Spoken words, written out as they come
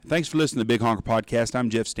Thanks for listening to the Big Honker Podcast. I'm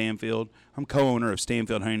Jeff Stanfield. I'm co-owner of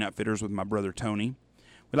Stanfield Hunting Outfitters with my brother Tony.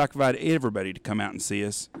 We'd like to invite everybody to come out and see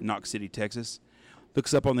us in Knox City, Texas. Look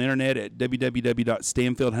us up on the internet at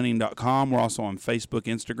www.stanfieldhunting.com. We're also on Facebook,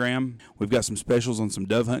 Instagram. We've got some specials on some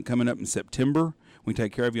dove hunt coming up in September. We can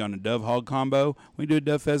take care of you on a dove hog combo. We can do a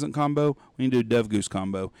dove pheasant combo. We can do a dove goose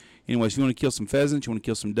combo. Anyways, if you want to kill some pheasants, you want to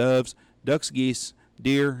kill some doves, ducks, geese,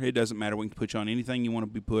 deer, it doesn't matter. We can put you on anything you want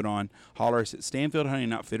to be put on. Holler us at Stanfield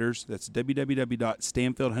Hunting Outfitters. That's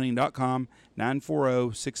www.stanfieldhunting.com,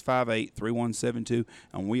 940-658-3172.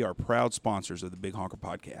 And we are proud sponsors of the Big Honker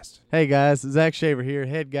Podcast. Hey guys, Zach Shaver here,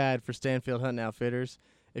 head guide for Stanfield Hunting Outfitters.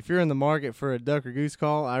 If you're in the market for a duck or goose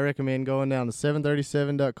call, I recommend going down to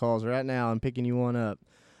 737 Duck Calls right now and picking you one up.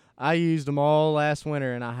 I used them all last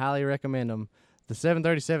winter and I highly recommend them. The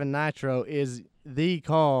 737 Nitro is the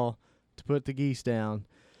call to put the geese down.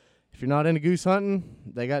 If you're not into goose hunting,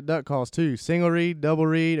 they got duck calls too. Single reed, double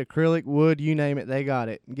reed, acrylic, wood, you name it, they got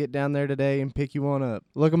it. Get down there today and pick you one up.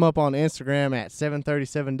 Look them up on Instagram at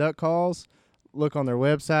 737 Duck Calls. Look on their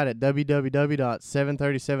website at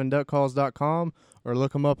www.737duckcalls.com or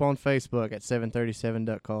look them up on Facebook at 737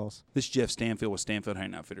 Duck Calls. This is Jeff Stanfield with Stanfield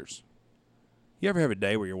Hunting Outfitters. You ever have a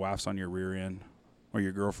day where your wife's on your rear end or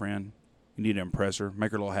your girlfriend? You need to impress her,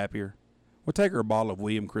 make her a little happier? Well, take her a bottle of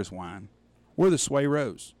William Chris wine or the Sway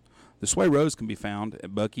Rose. The Sway Rose can be found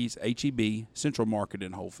at Buc-ee's, H-E-B, Central Market,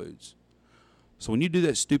 and Whole Foods. So when you do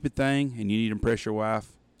that stupid thing and you need to impress your wife,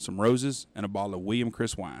 some roses and a bottle of William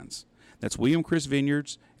Chris wines. That's William Chris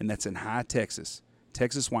Vineyards, and that's in High Texas.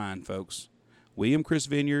 Texas wine, folks. William Chris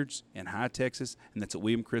Vineyards in High Texas, and that's at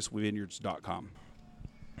WilliamChrisVineyards.com.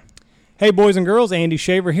 Hey, boys and girls, Andy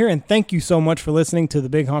Shaver here, and thank you so much for listening to the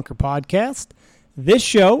Big Honker Podcast. This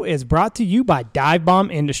show is brought to you by Dive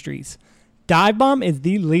Bomb Industries. Dive Bomb is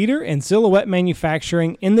the leader in silhouette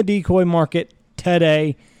manufacturing in the decoy market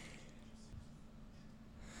today.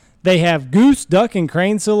 They have goose, duck, and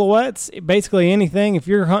crane silhouettes. Basically anything, if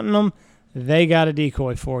you're hunting them, they got a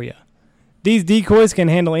decoy for you. These decoys can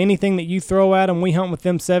handle anything that you throw at them. We hunt with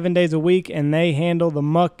them 7 days a week, and they handle the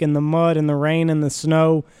muck and the mud and the rain and the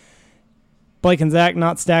snow. Blake and Zach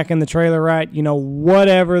not stacking the trailer right,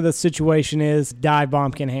 whatever the situation is, Dive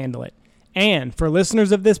Bomb can handle it. And for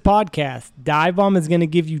listeners of this podcast, Dive Bomb is going to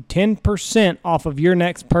give you 10% off of your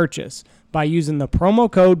next purchase by using the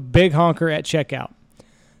promo code BIGHONKER at checkout.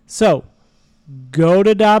 So, go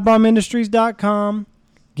to divebombindustries.com,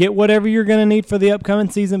 get whatever you're going to need for the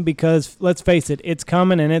upcoming season because, let's face it, it's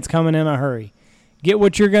coming and it's coming in a hurry. Get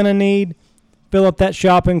what you're going to need, fill up that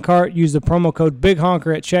shopping cart, use the promo code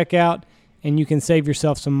BIGHONKER at checkout, and you can save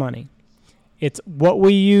yourself some money. It's what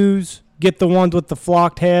we use. Get the ones with the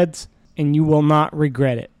flocked heads, and you will not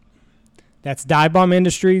regret it. That's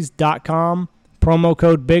divebombindustries.com, promo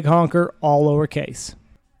code BIGHONKER, all lowercase.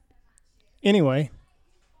 Anyway,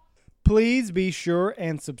 please be sure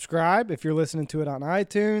and subscribe. If you're listening to it on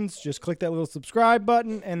iTunes, just click that little subscribe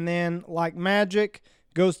button, and then, like magic,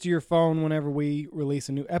 goes to your phone whenever we release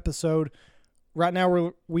a new episode. Right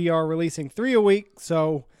now, we are releasing 3 a week,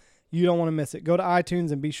 so you don't want to miss it. Go to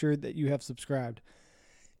iTunes and be sure that you have subscribed.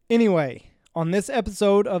 Anyway, on this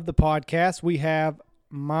episode of the podcast, we have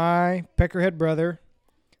my peckerhead brother,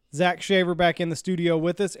 Zach Shaver, back in the studio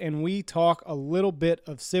with us, and we talk a little bit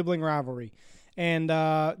of sibling rivalry. And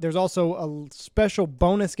there's also a special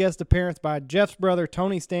bonus guest appearance by Jeff's brother,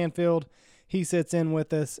 Tony Stanfield. He sits in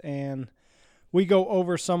with us, and we go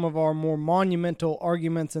over some of our more monumental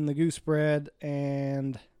arguments in the goose spread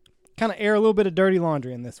and kind of air a little bit of dirty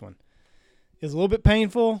laundry in this one. It's a little bit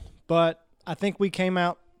painful, but I think we came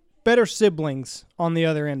out better siblings on the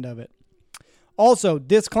other end of it. Also,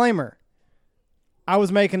 disclaimer, I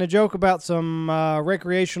was making a joke about some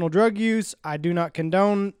recreational drug use. I do not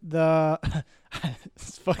condone the...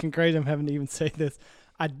 It's fucking crazy I'm having to even say this.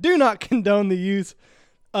 I do not condone the use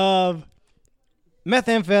of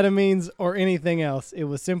methamphetamines or anything else. It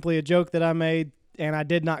was simply a joke that I made, and I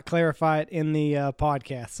did not clarify it in the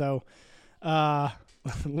podcast. So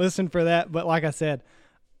listen for that. But like I said,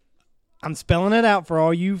 I'm spelling it out for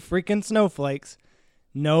all you freaking snowflakes.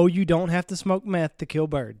 No, you don't have to smoke meth to kill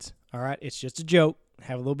birds. All right? It's just a joke.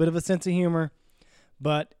 Have a little bit of a sense of humor.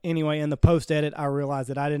 But anyway, in the post-edit, I realized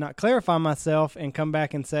that I did not clarify myself and come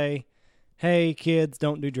back and say, hey, kids,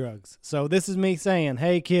 don't do drugs. So this is me saying,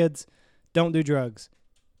 hey, kids, don't do drugs.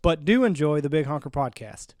 But do enjoy the Big Honker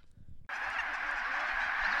Podcast.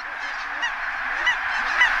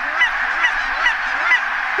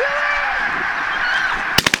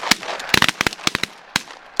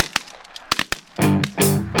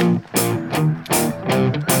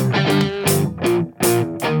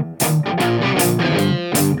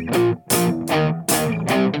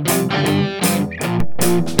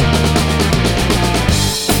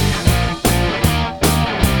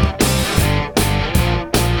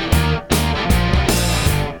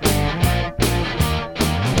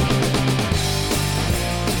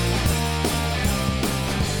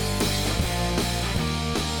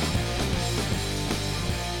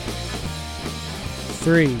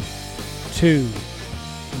 3, 2,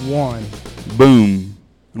 1. Boom.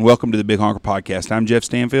 And welcome to the Big Honker Podcast. I'm Jeff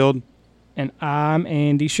Stanfield. And I'm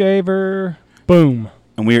Andy Shaver. Boom.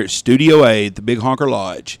 And we're at Studio A at the Big Honker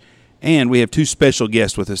Lodge. And we have two special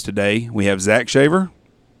guests with us today. We have Zach Shaver.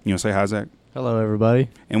 You want to say hi, Zach? Hello, everybody.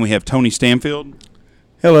 And we have Tony Stanfield.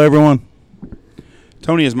 Hello, everyone.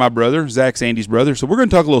 Tony is my brother. Zach's Andy's brother. So we're going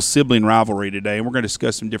to talk a little sibling rivalry today, and we're going to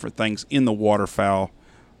discuss some different things in the waterfowl,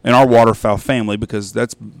 in our waterfowl family, because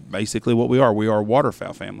that's basically what we are. We are a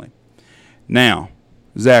waterfowl family. Now,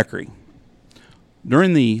 Zachary,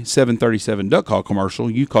 during the 737 duck call commercial,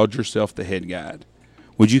 you called yourself the head guide.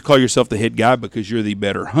 Would you call yourself the head guide because you're the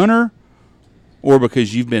better hunter, or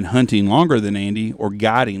because you've been hunting longer than Andy, or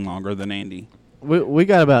guiding longer than Andy? We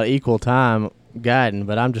got about equal time guiding,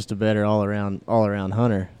 but I'm just a better all around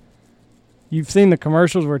hunter. You've seen the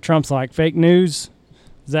commercials where Trump's like, fake news?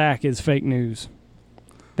 Zach is fake news.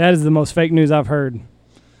 That is the most fake news I've heard.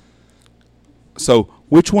 So,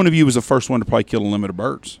 which one of you was the first one to probably kill a limit of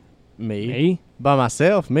birds? Me? By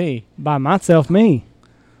myself, me. By myself, me.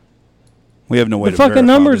 We have no way The to fucking verify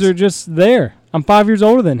numbers this. are just there. I'm 5 years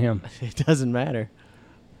older than him. It doesn't matter.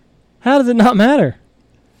 How does it not matter?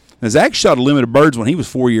 Now, Zach shot a limit of birds when he was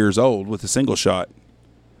 4 years old with a single shot.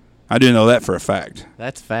 I do know that for a fact.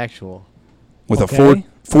 That's factual. With Okay. a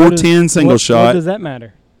 410 single What shot. does that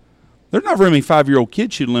matter? There's not very many 5-year-old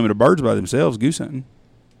kids shoot a limit of birds by themselves goose hunting.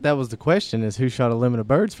 That was the question: is who shot a limit of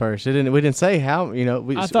birds first? We didn't say how.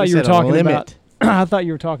 We I thought you were said a talking limit. about. I thought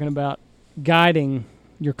you were talking about guiding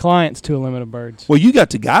your clients to a limit of birds. Well, you got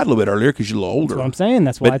to guide a little bit earlier because you're a little older. That's what I'm saying.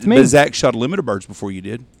 That's why but, it's me. but Zach shot a limit of birds before you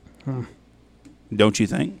did. Hmm. Don't you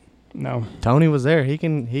think? No. Tony was there. He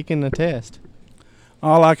can attest.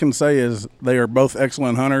 All I can say is they are both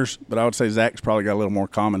excellent hunters, but I would say Zach's probably got a little more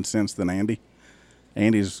common sense than Andy.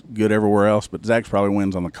 Andy's good everywhere else, but Zach's probably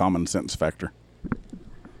wins on the common sense factor.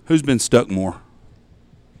 Who's been stuck more?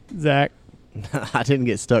 Zach. I didn't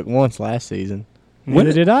get stuck once last season. When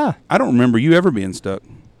Neither did I. I don't remember you ever being stuck.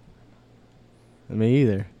 Me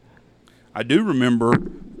either. I do remember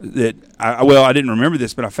that. I didn't remember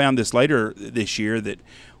this, but I found this later this year that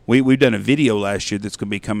we've done a video last year that's going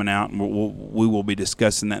to be coming out, and we will be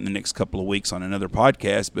discussing that in the next couple of weeks on another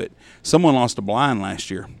podcast. But someone lost a blind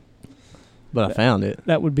last year. But I found it.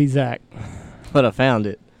 That would be Zach. But I found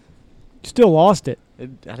it. Still lost it. I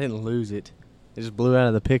didn't lose it. It just blew out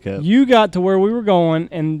of the pickup. You got to where we were going,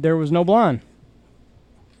 and there was no blind.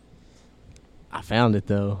 I found it,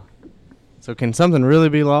 though. So can something really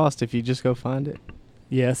be lost if you just go find it?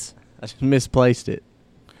 Yes. I just misplaced it.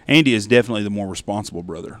 Andy is definitely the more responsible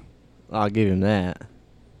brother I'll give him that.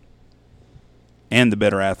 and the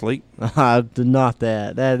better athlete. Not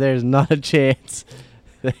that. There's not a chance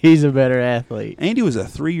that he's a better athlete. Andy was a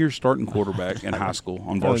 3-year starting quarterback in high school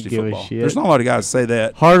on Don't varsity give a football. shit. There's not a lot of guys say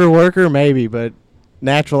that. Harder worker, maybe, but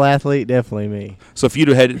natural athlete, definitely me. So if you'd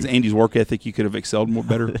have had Andy's work ethic, you could have excelled more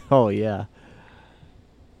better. Oh, yeah.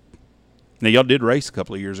 Now, y'all did race a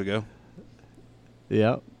couple of years ago.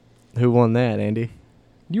 Yep. Who won that, Andy?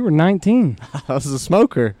 You were 19. I was a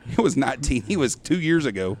smoker. It was 19. He was 2 years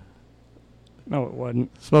ago. No, it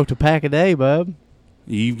wasn't. Smoked a pack a day, bub.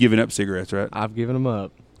 You've given up cigarettes, right? I've given them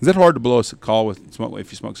up. Is that hard to blow a call with smoke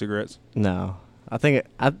if you smoke cigarettes? No. I think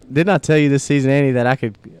didn't I tell you this season, Andy, that I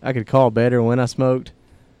could call better when I smoked?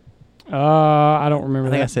 I don't remember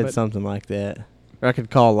I think that. I said but something like that. Or I could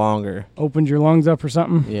call longer. Opened your lungs up or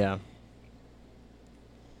something? Yeah.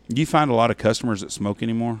 Do you find a lot of customers that smoke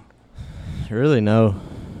anymore? Really, no.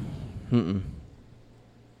 Mm-mm.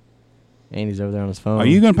 Andy's over there on his phone. Are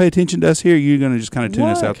you going to pay attention to us here? Or are you going to just kind of tune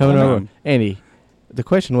us What? out? the coming whole over? time? Andy, the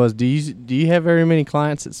question was, do you have very many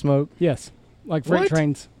clients that smoke? Yes. Like freight What?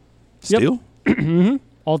 trains. Yep. Still? Mm-hmm.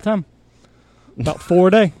 All the time. About 4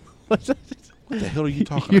 a day. What the hell are you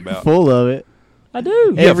talking You're about? full of it. I do.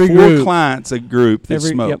 You have Every 4 group. clients a group that Every-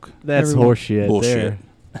 smoke. yep. That's Everyone. horseshit. Bullshit.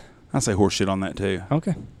 There. I say horseshit on that too.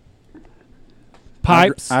 Okay.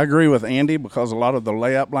 Pipes. I agree with Andy because a lot of the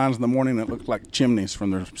layup lines in the morning, it looked like chimneys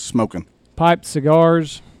from their smoking. Pipes,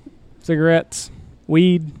 cigars, cigarettes,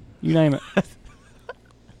 weed, you name it.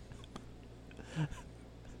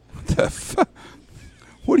 The fu-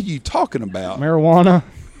 What are you talking about? Marijuana,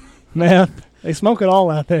 meth. They smoke it all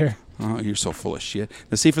out there. Oh, you're so full of shit.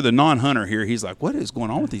 Now, see, for the non-hunter here, he's like, what is going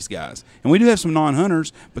on with these guys? And we do have some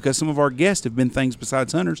non-hunters because some of our guests have been things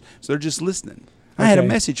besides hunters, so they're just listening. I had a Okay.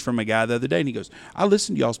 message from a guy the other day, and he goes, I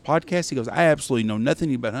listened to y'all's podcast. He goes, I absolutely know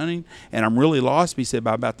nothing about hunting, and I'm really lost. He said,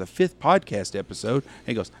 by about the 5th podcast episode,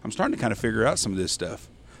 he goes, I'm starting to kind of figure out some of this stuff.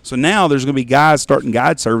 So now there's going to be guys starting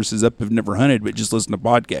guide services up who've never hunted but just listen to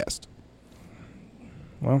podcasts.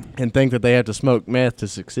 Well, And think that they have to smoke meth to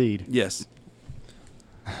succeed. Yes.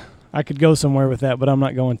 I could go somewhere with that, but I'm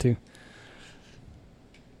not going to.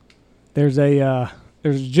 There's a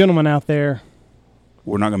gentleman out there.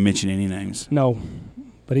 We're not going to mention any names. No,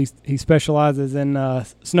 but he specializes in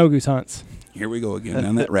snow goose hunts. Here we go again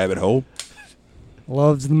down that rabbit hole.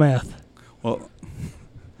 Loves the meth. Well,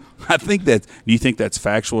 I think that. Do you think that's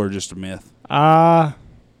factual or just a myth? I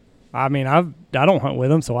mean, I don't hunt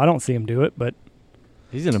with him, so I don't see him do it. But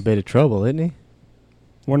He's in a bit of trouble, isn't he?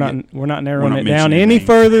 we're not narrowing not it down mentioning any names.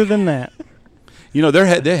 further than that. You know, there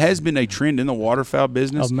has been a trend in the waterfowl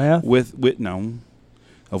business Of meth? with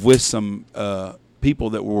some people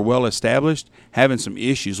that were well established having some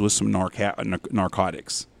issues with some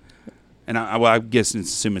narcotics. And I guess and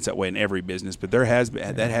assume it's that way in every business, but that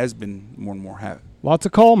has been more and more happening. Lots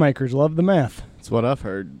of call makers love the meth. That's what I've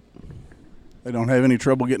heard. They don't have any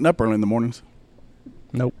trouble getting up early in the mornings.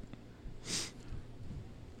 Nope.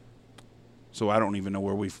 So I don't even know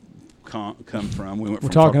where we've come from. We're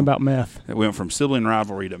talking about meth. We went from sibling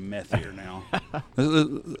rivalry to meth here now.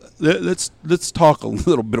 let's talk a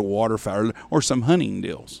little bit of waterfowl or some hunting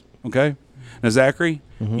deals. Okay. Now, Zachary,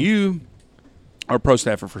 you are pro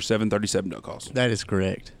staffer for 737 duck calls. That is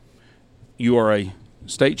correct. You are a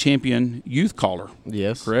state champion youth caller.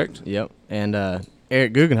 Yes. Correct? Yep. And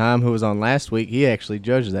Eric Guggenheim, who was on last week, he actually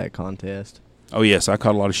judged that contest. Oh, yes. I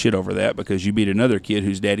caught a lot of shit over that because you beat another kid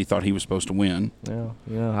whose daddy thought he was supposed to win.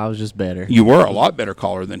 Yeah, I was just better. You were a lot better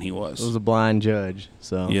caller than he was. It was a blind judge.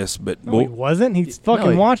 So Yes, but No, he wasn't. He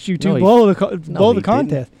fucking he- watched you two no, he- blow the he didn't.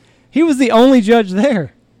 contest. He was the only judge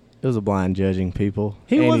there. it was a blind judging, people.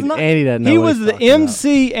 He Andy, was not. Andy doesn't know He what was he's the talking about.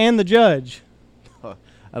 MC and the judge.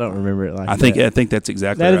 I don't remember it like I that. think that's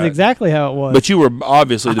exactly That right. is exactly how it was. But you were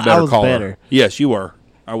obviously the I better was caller. better. Yes, you were.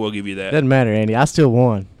 I will give you that. Doesn't matter, Andy. I still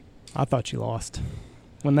won. I thought you lost.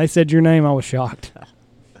 When they said your name, I was shocked.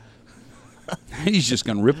 He's just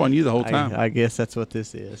going to rip on you the whole time. I guess that's what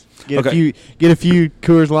this is. Okay. Get a few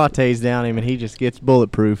Coors Lattes down him, and he just gets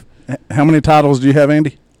bulletproof. How many titles do you have,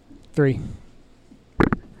 Andy? 3.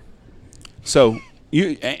 So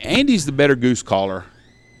Andy's the better goose caller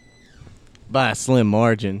By a slim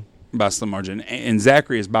margin. by some margin, and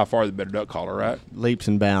Zachary is by far the better duck caller, right? Leaps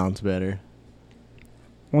and bounds better.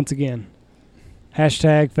 Once again,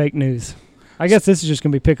 hashtag fake news. I guess this is just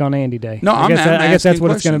going to be pick on Andy day. No, I guess that's asking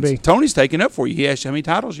what it's going to questions. be. Tony's taking up for you. He asked you how many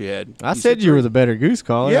titles you had. I said you were the better goose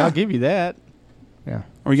caller. Yeah. I'll give you that. Yeah.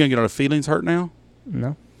 Are you going to get all the feelings hurt now?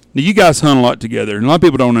 No. Now, you guys hunt a lot together, and a lot of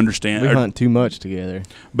people don't understand. We hunt too much together.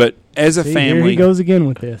 But as a See, family, here he goes again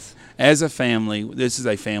with this. as a family, this is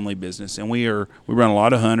a family business, and we run a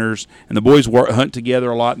lot of hunters, and the boys hunt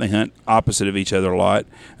together a lot, and they hunt opposite of each other a lot,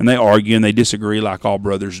 and they argue and they disagree like all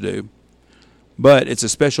brothers do. But it's a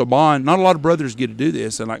special bond. Not a lot of brothers get to do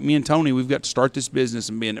this, and like me and Tony, we've got to start this business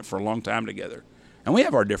and be in it for a long time together, and we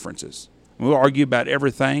have our differences. We'll argue about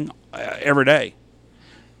everything every day.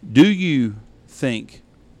 Do you think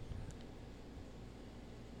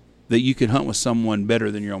that you can hunt with someone better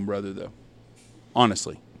than your own brother, though?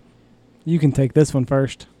 Honestly. You can take this one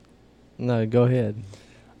first. No, go ahead.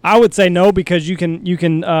 I would say no because you can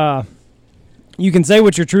say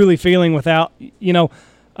what you're truly feeling without you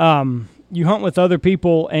hunt with other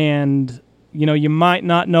people and you might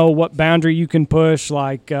not know what boundary you can push.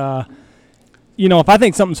 Like if I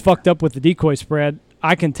think something's fucked up with the decoy spread,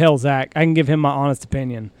 I can tell Zach. I can give him my honest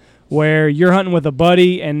opinion. Where you're hunting with a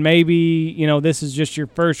buddy and maybe this is just your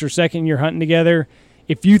first or second year hunting together.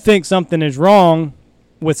 If you think something is wrong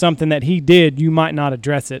with something that he did, you might not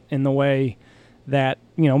address it in the way that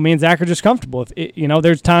me and Zach are just comfortable. If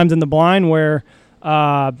there's times in the blind where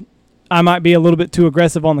I might be a little bit too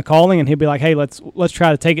aggressive on the calling, and he'll be like, "Hey, let's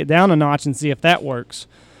try to take it down a notch and see if that works."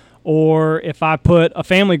 Or if I put a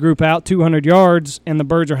family group out 200 yards and the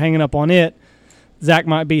birds are hanging up on it, Zach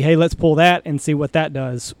might be, "Hey, let's pull that and see what that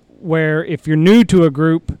does." Where if you're new to a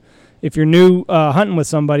group, if you're new hunting with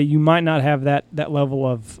somebody, you might not have that level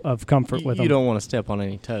of comfort with them. You don't want to step on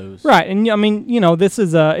any toes. Right, and I mean, this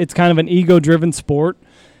is it's kind of an ego-driven sport,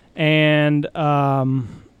 and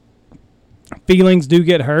feelings do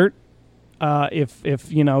get hurt.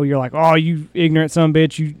 If you're like, "Oh, you ignorant son of a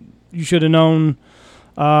bitch, you should have known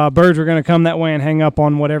birds were going to come that way and hang up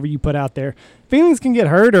on whatever you put out there." Feelings can get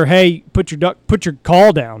hurt, or hey, put your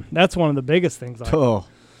call down. That's one of the biggest things. Like, Oh,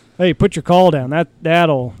 hey, put your call down.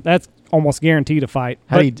 That's almost guaranteed a fight.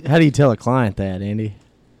 how do you tell a client that, Andy?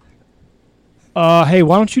 Hey,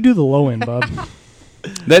 why don't you do the low end, bub?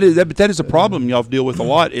 That is a problem y'all deal with a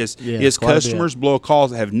lot is Yeah, is quite a bit. customers blow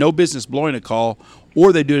calls that have no business blowing a call,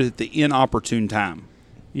 or they do it at the inopportune time.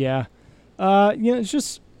 Yeah. It's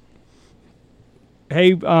just,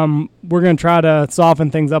 hey, we're going to try to soften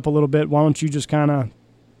things up a little bit. Why don't you just kind of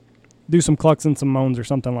do some clucks and some moans or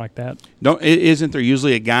something like that. Isn't there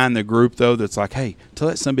usually a guy in the group though that's like, hey, tell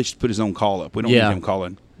that son of a bitch to put his own call up. We don't need him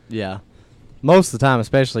calling. Yeah, most of the time,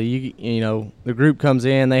 especially you know, the group comes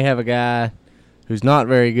in, they have a guy who's not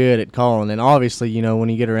very good at calling, and obviously, you know, when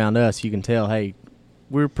you get around us, you can tell, hey,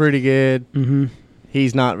 we're pretty good. Mm-hmm.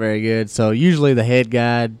 He's not very good. So usually the head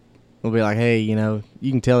guy will be like, hey, you know,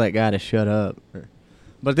 you can tell that guy to shut up.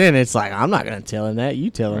 But then it's like, I'm not going to tell him that. You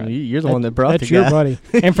tell him. You're the one that brought the guy. That's your buddy.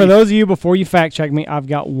 And for those of you, before you fact check me, I've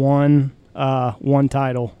got one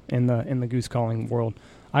title in the goose calling world.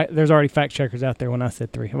 There's already fact checkers out there when I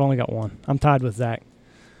said 3. I've only got 1. I'm tied with Zach.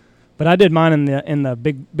 But I did mine in the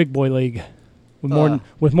big boy league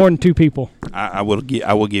with more than 2 people. I will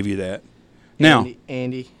give you that. Now,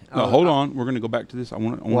 Andy. No, hold on. We're going to go back to this. I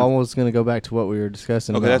was going to go back to what we were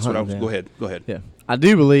discussing. Okay, about that's what I was. hunting. Go ahead. Yeah, I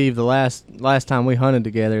do believe the last time we hunted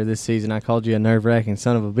together this season, I called you a nerve-wracking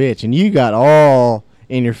son of a bitch, and you got all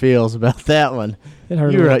in your feels about that one. It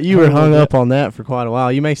hurt. You were hung up on that for quite a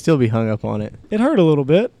while. You may still be hung up on it. It hurt a little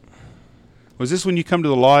bit. Was this when you come to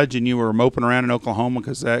the lodge and you were moping around in Oklahoma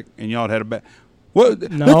because Zach and y'all had a bad? Well,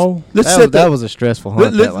 no, that was a stressful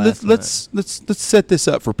hunt. Let's set this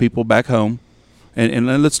up for people back home.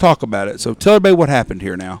 And let's talk about it. So tell everybody what happened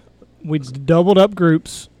here now. We doubled up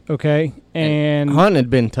groups, okay? And hunting had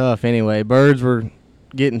been tough anyway. Birds were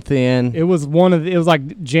getting thin. It was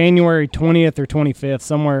like January 20th or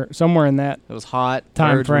 25th, somewhere in that. It was hot.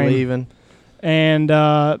 Time Birds frame. were leaving. And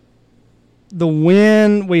the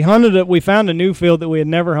wind, we hunted it. We found a new field that we had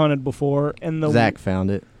never hunted before. And Zach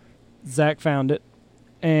found it.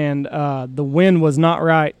 And the wind was not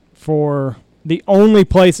right for the only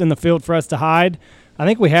place in the field for us to hide. I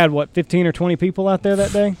think we had, 15 or 20 people out there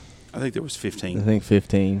that day? I think there was 15. I think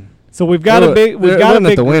 15. So we've got a big. We've got a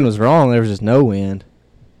big. The wind was wrong. There was just no wind.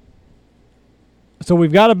 So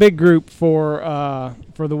we've got a big group for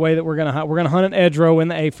the way that we're gonna hunt. We're gonna hunt an edge row in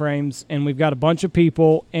the A-frames, and we've got a bunch of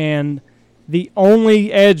people. And the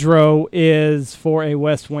only edge row is for a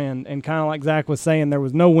west wind. And kind of like Zach was saying, there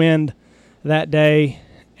was no wind that day,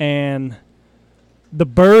 and the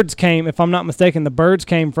birds came, if I'm not mistaken,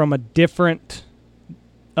 from a different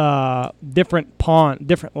pond,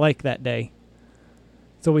 different lake that day.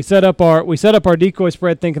 So we set up our decoy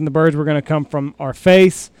spread thinking the birds were going to come from our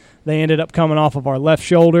face. They ended up coming off of our left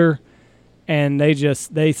shoulder, and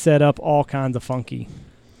they set up all kinds of funky.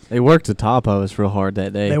 They worked the top of us real hard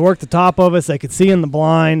that day. They worked the top of us. They could see in the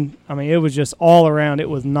blind. I mean, it was just all around. It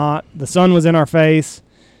was not, the sun was in our face.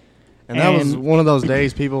 And that was one of those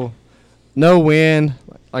days people, no wind.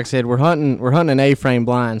 Like I said, we're hunting an A-frame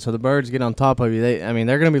blind, so the birds get on top of you. They're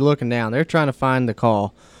going to be looking down. They're trying to find the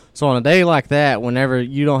call. So on a day like that, whenever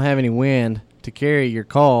you don't have any wind to carry your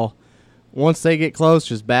call, once they get close,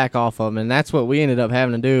 just back off of them. And that's what we ended up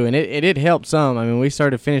having to do. And it helped some. I mean, we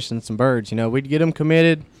started finishing some birds. You know, we'd get them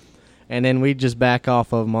committed, and then we'd just back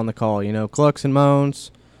off of them on the call. You know, clucks and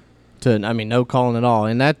moans no calling at all.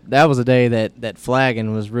 And that was a day that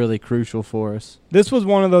flagging was really crucial for us. This was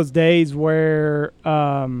one of those days where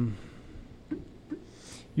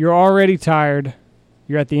you're already tired.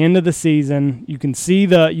 You're at the end of the season. You can see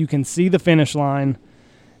the finish line,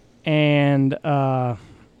 and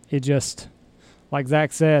it just, like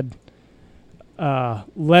Zach said,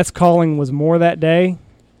 less calling was more that day.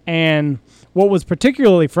 And what was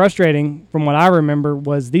particularly frustrating, from what I remember,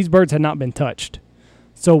 was these birds had not been touched.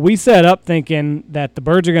 So we set up thinking that the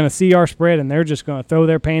birds are going to see our spread and they're just going to throw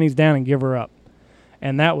their panties down and give her up.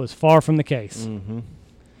 And that was far from the case. Mm-hmm.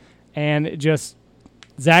 And it just,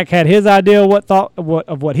 Zach had his idea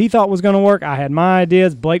of what he thought was going to work. I had my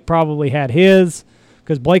ideas. Blake probably had his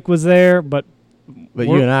because Blake was there. But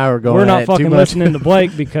you and I were going we're at not it fucking too much. listening to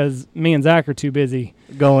Blake because me and Zach are too busy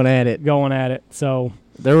going at it. So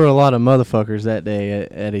there were a lot of motherfuckers that day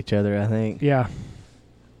at each other, I think. Yeah.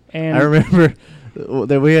 And I remember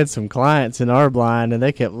that we had some clients in our blind, and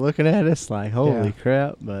they kept looking at us like, holy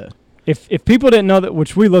crap. But if people didn't know that,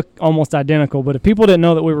 which we look almost identical, but if people didn't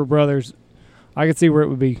know that we were brothers, I could see where it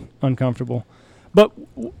would be uncomfortable. But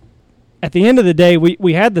at the end of the day,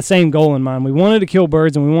 we had the same goal in mind. We wanted to kill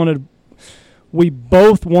birds, and we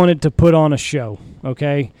both wanted to put on a show,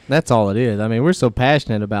 okay? That's all it is. I mean, we're so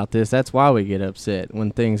passionate about this. That's why we get upset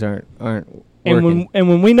when things aren't working. And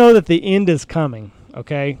when we know that the end is coming,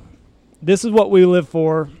 okay? This is what we live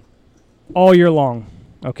for all year long,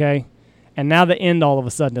 okay? And now the end all of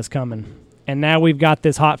a sudden is coming. And now we've got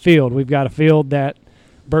this hot field. We've got a field that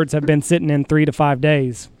birds have been sitting in 3 to 5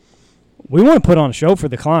 days. We want to put on a show for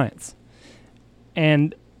the clients.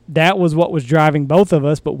 And that was what was driving both of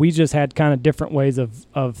us, but we just had kind of different ways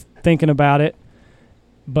of thinking about it.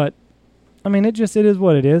 But I mean, it is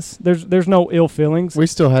what it is. There's no ill feelings. We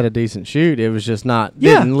still had a decent shoot. It was just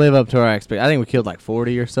didn't live up to our expectations. I think we killed like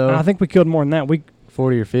 40 or so. I think we killed more than that.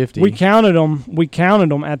 40 or 50. We counted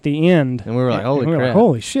them at the end. And we were like, holy crap.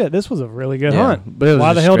 Holy shit, this was a really good hunt. But it was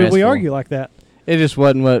Why the hell did we stressful. argue like that? It just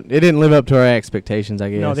wasn't it didn't live up to our expectations, I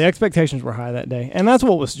guess. No, the expectations were high that day. And that's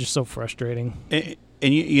what was just so frustrating.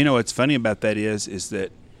 And you know what's funny about that is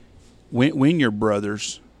that when you're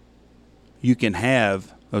brothers, you can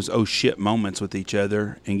have those oh shit moments with each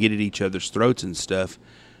other and get at each other's throats and stuff.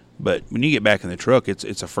 But when you get back in the truck,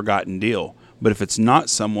 it's a forgotten deal. But if it's not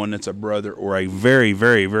someone that's a brother or a very,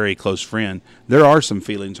 very, very close friend, there are some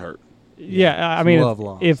feelings hurt. Yeah, I mean, love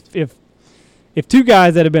lost. if two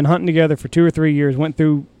guys that have been hunting together for 2 or 3 years went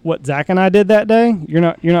through what Zach and I did that day, you're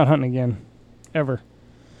not hunting again, ever.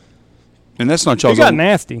 And that's not It y'all's. got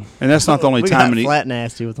nasty. And that's not the only we time got in flat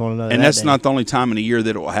nasty with one another. and that that's day. not the only time in a year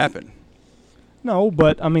that it will happen. No,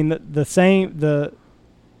 but I mean the same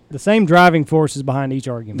driving force is behind each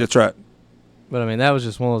argument. That's right. But I mean, that was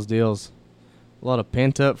just one of those deals. A lot of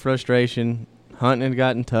pent up frustration. Hunting had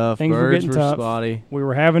gotten tough. Things were Birds getting were tough. spotty, We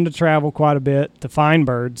were having to travel quite a bit to find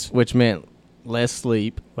birds, which meant less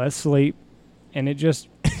sleep. less sleep, and it just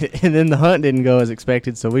And then the hunt didn't go as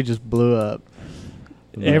expected, so we just blew up.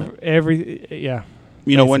 every yeah.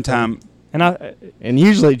 You know, one Basically. time, And And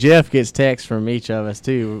usually Jeff gets texts from each of us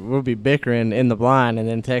too. We'll be bickering in the blind and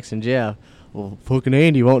then texting Jeff, well, fucking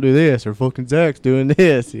Andy won't do this, or fucking Zach's doing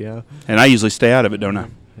this, you know. and I usually stay out of it, don't I?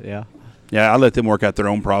 Yeah. Yeah, I let them work out their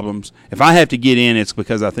own problems. If I have to get in, it's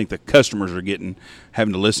because I think the customers are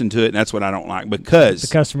having to listen to it, and that's what I don't like. Because the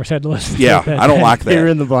customers had to listen. yeah, to it that I don't day. like You're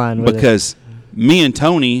that in the blind with because me and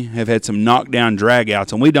Tony have had some knockdown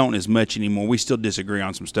drag-outs, and we don't as much anymore. We still disagree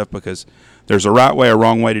on some stuff because there's a right way, a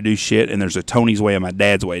wrong way to do shit, and there's a Tony's way and my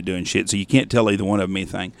dad's way of doing shit. So you can't tell either one of them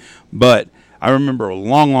anything. But I remember a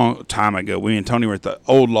long, long time ago, we and Tony were at the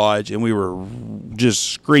old lodge, and we were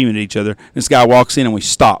just screaming at each other. This guy walks in, and we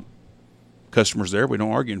stop. Customer's there. We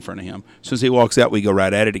don't argue in front of him. As soon as he walks out, we go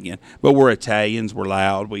right at it again. But we're Italians. We're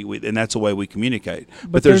loud. And that's the way we communicate.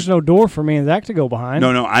 But there's no door for me and Zach to go behind.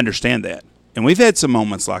 No, I understand that. And we've had some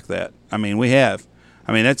moments like that. I mean, we have.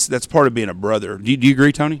 I mean, that's part of being a brother. Do you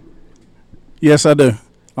agree, Tony? Yes, I do.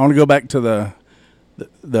 I want to go back to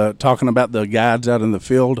the talking about the guides out in the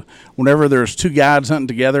field. Whenever there's two guides hunting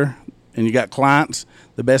together and you got clients,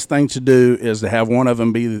 the best thing to do is to have one of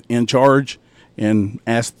them be in charge and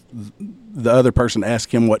ask the other person to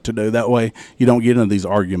ask him what to do. That way you don't get into these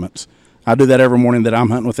arguments. I do that every morning that I'm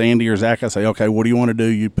hunting with Andy or Zach. I say, okay, what do you want to do?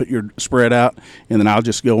 You put your spread out, and then I'll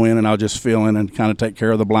just go in and I'll just fill in and kind of take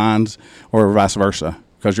care of the blinds, or vice versa,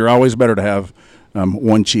 because you're always better to have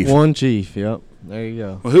one chief. One chief, yep. There you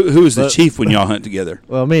go. Well, who is the chief when y'all hunt together?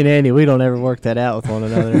 Well, me and Andy, we don't ever work that out with one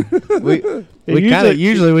another. we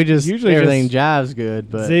usually just everything jives good,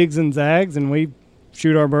 but zigs and zags, and we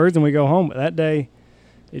shoot our birds and we go home. But that day,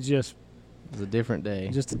 it's just it's a different day.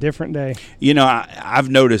 just a different day. You know, I've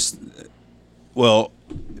noticed, well,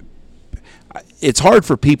 it's hard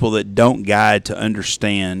for people that don't guide to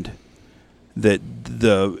understand that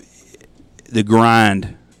the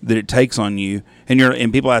grind that it takes on you,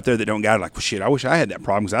 and people out there that don't guide are like, well, shit, I wish I had that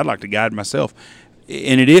problem because I'd like to guide myself.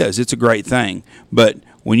 And it's a great thing. But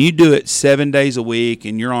when you do it 7 days a week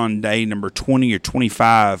and you're on day number 20 or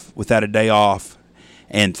 25 without a day off,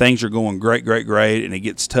 and things are going great, and it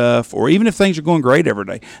gets tough, or even if things are going great every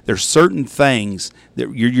day, there's certain things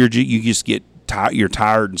that you just get you're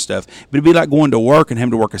tired and stuff. But it'd be like going to work and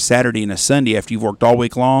having to work a Saturday and a Sunday after you've worked all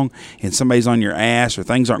week long, and somebody's on your ass or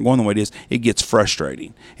things aren't going the way it is. It gets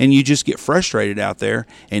frustrating, and you just get frustrated out there.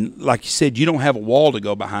 And like you said, you don't have a wall to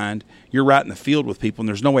go behind. You're right in the field with people, and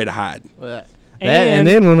there's no way to hide. And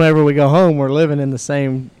then whenever we go home, we're living in the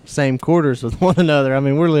same quarters with one another. I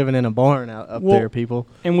mean, we're living in a barn up there, people.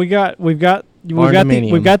 And we've got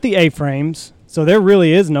the A-frames, so there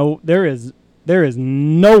really is there is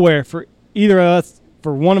nowhere for either of us,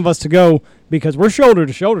 for one of us to go, because we're shoulder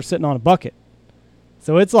to shoulder sitting on a bucket.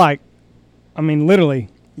 So it's like, I mean, literally,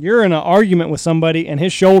 you're in an argument with somebody and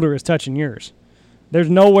his shoulder is touching yours. There's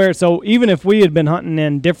nowhere. So even if we had been hunting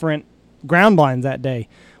in different ground blinds that day,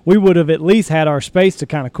 we would have at least had our space to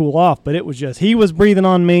kind of cool off. But it was just, he was breathing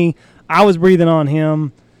on me, I was breathing on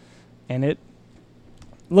him, and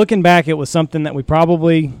looking back, it was something that we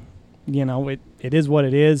probably, it is what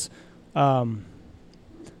it is.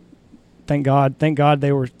 Thank God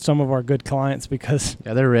they were some of our good clients, because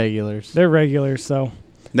they're regulars. So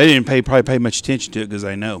they didn't probably pay much attention to it because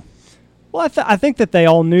they know. Well, I think that they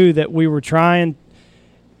all knew that we were trying,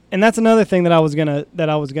 and that's another thing that I was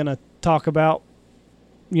gonna talk about.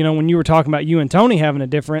 When you were talking about you and Tony having a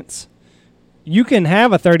difference, you can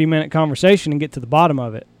have a 30-minute conversation and get to the bottom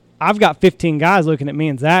of it. I've got 15 guys looking at me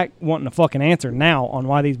and Zach wanting a fucking answer now on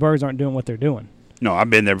why these birds aren't doing what they're doing. No,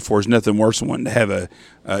 I've been there before. There's nothing worse than wanting to have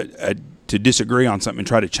to disagree on something and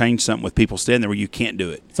try to change something with people standing there where you can't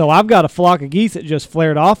do it. So I've got a flock of geese that just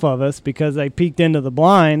flared off of us because they peeked into the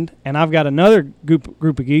blind, and I've got another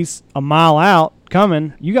group of geese a mile out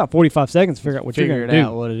coming. You got 45 seconds to figure out what you're going to do. Figure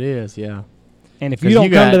out what it is, yeah. And if you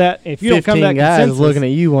don't come to that, if you don't come to that guys consensus, looking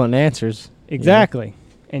at you wanting answers. Exactly. Yeah.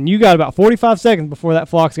 And you got about 45 seconds before that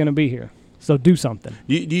flock's going to be here. So do something.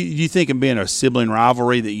 Do you think in being a sibling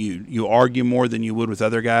rivalry that you argue more than you would with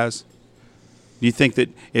other guys? Do you think that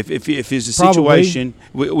if it's a situation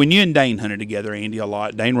when you and Dane hunted together, Andy, a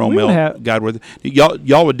lot, Dane Romel, God with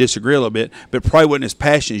y'all would disagree a little bit, but probably wasn't as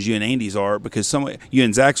passionate as you and Andy's are because you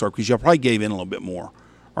and Zach's are because y'all probably gave in a little bit more,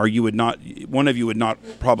 or you would not. One of you would not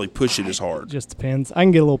probably push it as hard. Just depends. I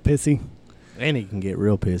can get a little pissy. Andy can get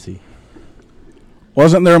real pissy.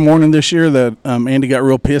 Wasn't there a morning this year that Andy got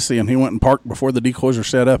real pissy and he went and parked before the decoys were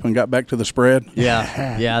set up and got back to the spread?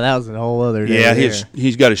 Yeah, that was a whole other day. Yeah,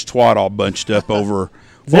 he's got his twat all bunched up over.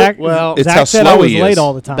 Zach, it's Zach how said slow I was he late is.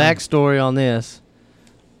 all the time. Backstory on this.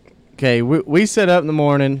 Okay, we set up in the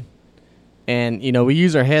morning, and we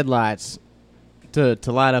use our headlights to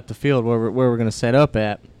light up the field where we're going to set up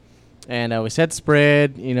at, and we set the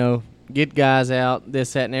spread. Get guys out,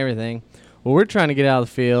 this, that, and everything. Well, we're trying to get out of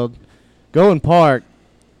the field. Go and park,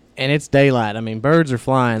 and it's daylight. I mean, birds are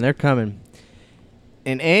flying. They're coming.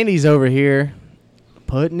 And Andy's over here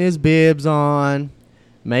putting his bibs on,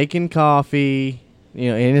 making coffee,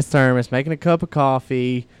 in his thermos, making a cup of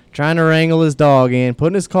coffee, trying to wrangle his dog in,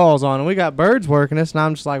 putting his calls on. And we got birds working us, and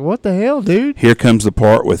I'm just like, what the hell, dude? Here comes the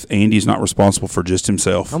part with Andy's not responsible for just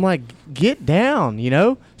himself. I'm like, get down,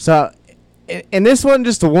 So, and this wasn't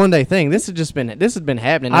just a one-day thing. This has been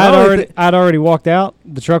happening. I'd already walked out.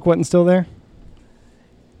 The truck wasn't still there.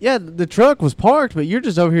 Yeah, the truck was parked, but you're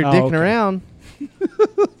just over here dicking around,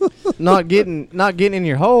 not getting in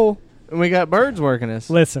your hole, and we got birds working us.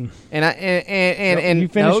 Listen, and you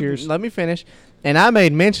finish yours. Let me finish. And I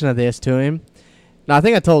made mention of this to him. Now, I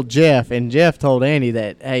think I told Jeff, and Jeff told Andy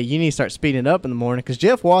that, hey, you need to start speeding up in the morning because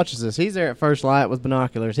Jeff watches us. He's there at first light with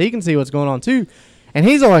binoculars. He can see what's going on too. And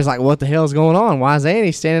he's always like, what the hell's going on? Why is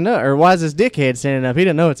Andy standing up? Or why is this dickhead standing up? He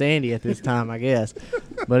didn't know it's Andy at this time, I guess.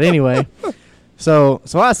 But anyway, so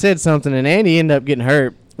I said something, and Andy ended up getting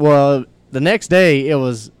hurt. Well, the next day, it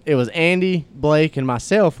was Andy, Blake, and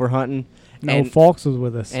myself were hunting. No, and Fox was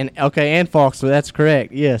with us. And Fox, that's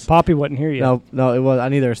correct, yes. Poppy wasn't here yet. No, it was. I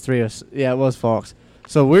knew there was three of us. Yeah, it was Fox.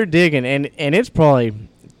 So we're digging, and it's probably,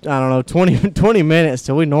 I don't know, 20 minutes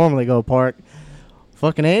till we normally go park.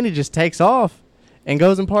 Fucking Andy just takes off and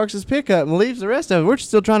goes and parks his pickup and leaves the rest of it. We're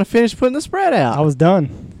still trying to finish putting the spread out. I was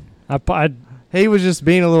done. He was just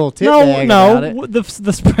being a little titbag about it.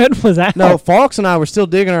 The spread was out. No, Fox and I were still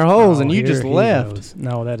digging our holes, and you just left. Goes.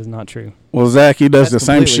 No, that is not true. Well, Zach, he does the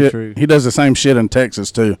same shit. True. He does the same shit in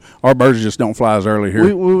Texas too. Our birds just don't fly as early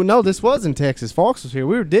here. No, this was in Texas. Fox was here.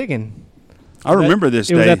 We were digging. I remember this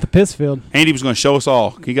day. It was at the piss field. Andy was going to show us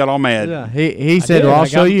all. He got all mad. Yeah, he said, "Well, I'll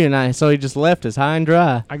show you," and so he just left us high and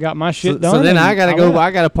dry. I got my shit done. So then I got to go.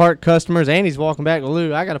 I got to park customers. Andy's walking back with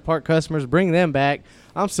Lou. I got to park customers, bring them back.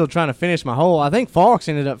 I'm still trying to finish my hole. I think Fox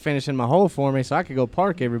ended up finishing my hole for me, so I could go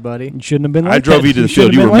park everybody. You shouldn't have been late. I drove you to the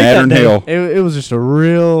field. You were madder than hell. It was just a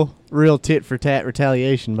real tit for tat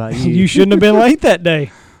retaliation by you. You shouldn't have been late that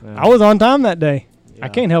day. Yeah. I was on time that day. Yeah. I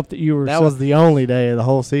can't help that you were. That was the only day of the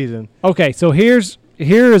whole season. Okay, so here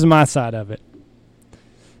is my side of it.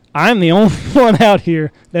 I'm the only one out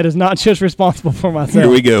here that is not just responsible for myself.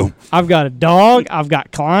 Here we go. I've got a dog. I've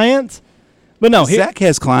got clients. But no, Zach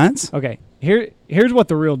has clients. Okay, here's what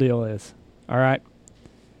the real deal is. All right.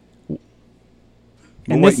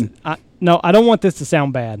 And this, I don't want this to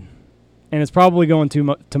sound bad, and it's probably going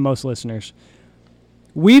to most listeners.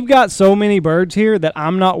 We've got so many birds here that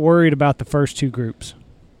I'm not worried about the first two groups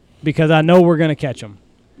because I know we're going to catch them.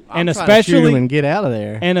 And especially and get out of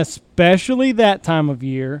there. And especially that time of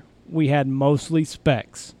year, we had mostly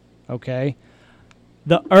specs. Okay,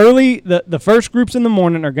 the first groups in the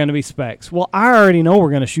morning are going to be specs. Well, I already know we're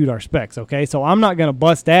going to shoot our specs. Okay, so I'm not going to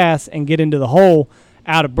bust ass and get into the hole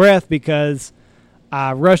out of breath because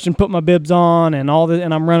I rushed and put my bibs on and all that,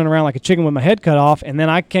 and I'm running around like a chicken with my head cut off, and then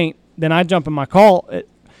I can't. Then I jump in my call.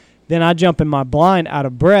 Then I jump in my blind out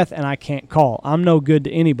of breath, and I can't call. I'm no good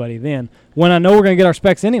to anybody then when I know we're going to get our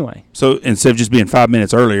specs anyway. So instead of just being 5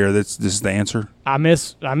 minutes earlier, this is the answer? I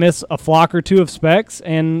miss a flock or two of specs,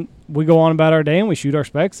 and we go on about our day, and we shoot our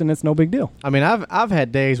specs, and it's no big deal. I mean, I've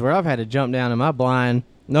had days where I've had to jump down in my blind,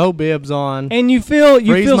 No bibs on. And you feel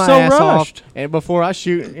my so ass rushed. off. And before I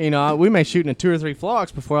shoot, we may shoot in 2 or 3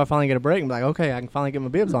 flocks before I finally get a break and be like, okay, I can finally get my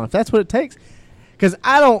bibs on. If that's what it takes. Because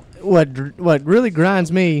what really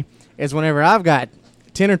grinds me is whenever I've got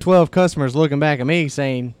 10 or 12 customers looking back at me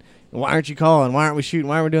saying, why aren't you calling? Why aren't we shooting?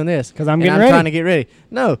 Why aren't we doing this? Because I'm trying to get ready.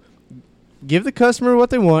 No. Give the customer what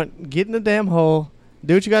they want. Get in the damn hole.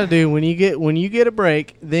 Do what you got to do. When you get a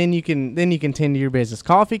break, then you can tend to your business.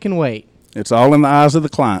 Coffee can wait. It's all in the eyes of the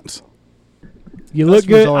clients. You look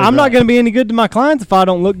good. I'm not going to be any good to my clients if I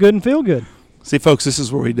don't look good and feel good. See, folks, this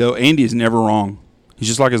is where we do. Andy is never wrong. He's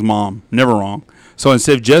just like his mom, never wrong. So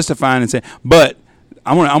instead of justifying and saying, but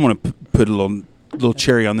I'm gonna put a little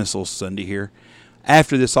cherry on this little Sunday here.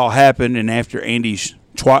 After this all happened, and after Andy's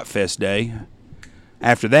Twat Fest day,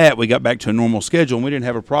 after that we got back to a normal schedule, and we didn't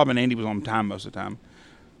have a problem. And Andy was on time most of the time.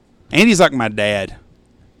 Andy's like my dad,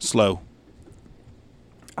 slow.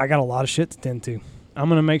 I got a lot of shit to tend to. I'm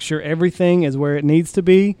going to make sure everything is where it needs to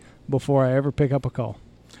be before I ever pick up a call.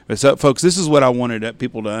 So, folks, this is what I wanted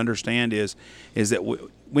people to understand is that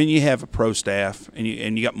when you have a pro staff and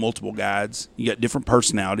you got multiple guides, you got different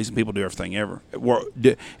personalities, and people do everything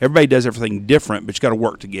everybody does everything different, but you got to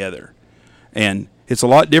work together. And it's a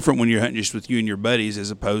lot different when you're hunting just with you and your buddies as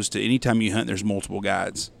opposed to anytime you hunt, there's multiple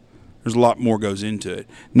guides. There's a lot more goes into it.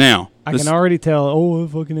 Now, I can already tell,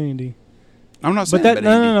 fucking Andy. I'm not saying that.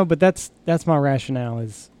 No. But that's my rationale.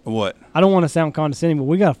 Is what? I don't want to sound condescending, but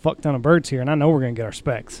we got a fuck ton of birds here, and I know we're gonna get our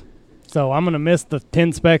specs. So I'm gonna miss the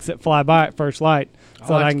 10 specs that fly by at first light,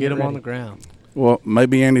 so that I can get them ready. on the ground. Well,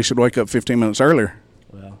 maybe Andy should wake up 15 minutes earlier.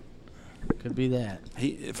 Well, could be that.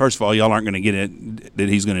 First of all, y'all aren't going to get it that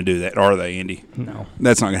he's going to do that, are they, Andy? No,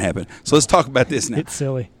 that's not going to happen. So let's talk about this now. It's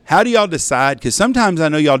silly. How do y'all decide? Because sometimes I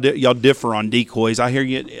know y'all differ on decoys. I hear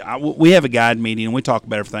you. We have a guide meeting and we talk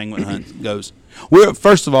about everything when hunt goes.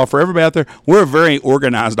 First of all, for everybody out there, we're a very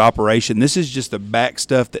organized operation. This is just the back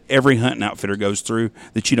stuff that every hunting outfitter goes through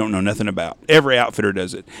that you don't know nothing about. Every outfitter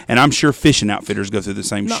does it, and I'm sure fishing outfitters go through the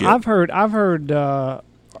same shit. I've heard.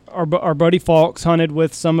 Our buddy Falks hunted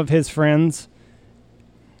with some of his friends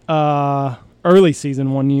early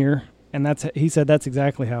season one year, and he said that's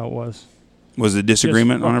exactly how it was. Was it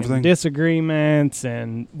disagreement on everything? Disagreements,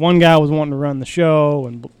 and one guy was wanting to run the show,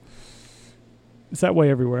 and it's that way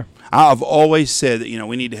everywhere. I've always said that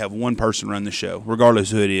we need to have one person run the show,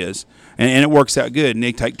 regardless of who it is, and it works out good. And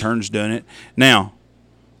they take turns doing it. Now,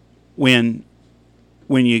 when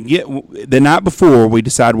you get the night before, we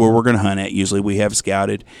decide where we're going to hunt at. Usually, we have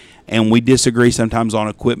scouted, and we disagree sometimes on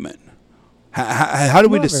equipment. How do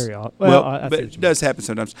we decide? But it does happen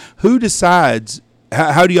sometimes. Who decides?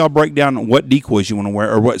 How do y'all break down what decoys you want to wear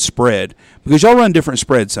or what spread? Because y'all run different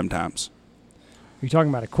spreads sometimes. Are you talking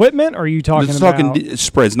about equipment, or are you talking about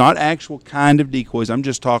spreads, not actual kind of decoys? I'm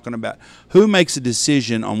just talking about who makes a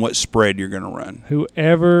decision on what spread you're going to run.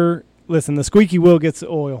 Whoever. Listen, the squeaky wheel gets the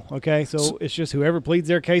oil, okay? So it's just whoever pleads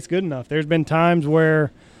their case good enough. There's been times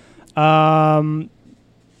where that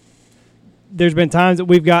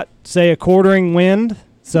we've got, say, a quartering wind.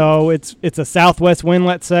 So it's a southwest wind,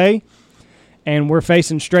 let's say, and we're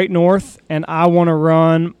facing straight north, and I want to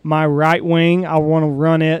run my right wing. I want to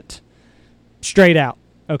run it straight out,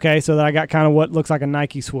 okay, so that I got kind of what looks like a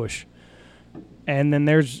Nike swoosh. And then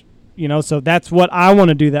there's, so that's what I want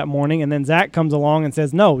to do that morning. And then Zach comes along and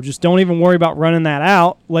says, no, just don't even worry about running that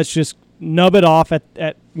out. Let's just nub it off at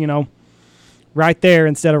right there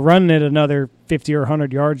instead of running it another 50 or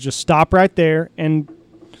 100 yards. Just stop right there, and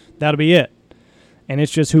that'll be it. And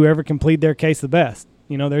it's just whoever can plead their case the best.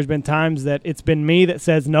 There's been times that it's been me that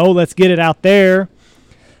says, no, let's get it out there.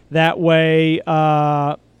 That way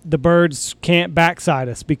the birds can't backside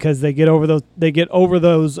us because they get over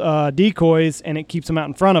those decoys, and it keeps them out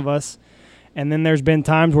in front of us. And then there's been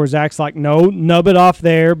times where Zach's like, no, nub it off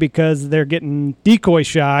there because they're getting decoy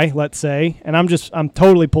shy, let's say. And I'm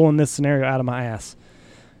totally pulling this scenario out of my ass.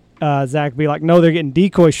 Zach be like, no, they're getting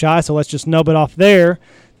decoy shy, so let's just nub it off there.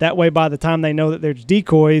 That way, by the time they know that there's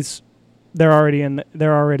decoys, they're already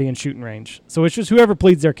in shooting range. So it's just whoever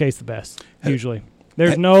pleads their case the best. Usually,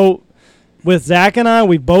 there's no. With Zach and I,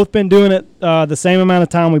 we've both been doing it the same amount of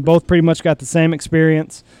time. We both pretty much got the same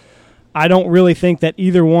experience. I don't really think that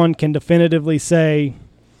either one can definitively say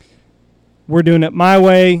we're doing it my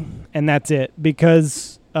way and that's it,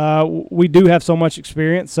 because we do have so much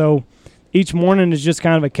experience. So each morning is just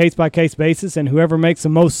kind of a case-by-case basis, and whoever makes the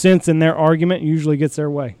most sense in their argument usually gets their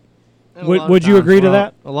way. Would you agree to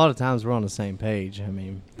that? A lot of times we're on the same page. I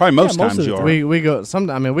mean, probably most times you are. We go.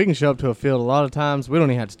 We can show up to a field. A lot of times we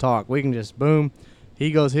don't even have to talk. We can just boom.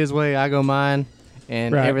 He goes his way, I go mine,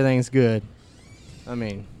 and everything's good. I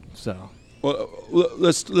mean, so. Well,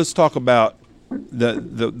 let's talk about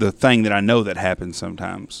the thing that I know that happens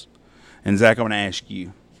sometimes. And Zach, I'm going to ask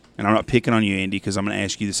you, and I'm not picking on you, Andy, because I'm going to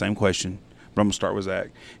ask you the same question. But I'm going to start with Zach.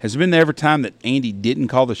 Has there been ever time that Andy didn't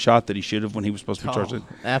call the shot that he should have when he was supposed to be charged?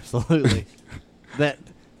 Absolutely.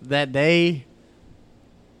 that day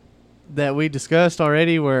that we discussed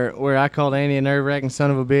already where I called Andy a nerve-wracking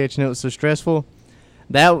son of a bitch and it was so stressful,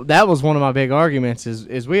 that was one of my big arguments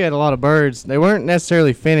is we had a lot of birds. They weren't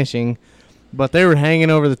necessarily finishing, but they were hanging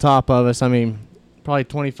over the top of us. I mean, probably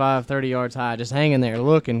 25, 30 yards high, just hanging there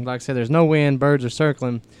looking. Like I said, there's no wind. Birds are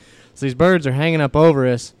circling. So these birds are hanging up over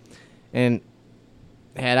us. And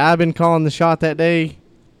had I been calling the shot that day,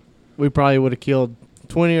 we probably would have killed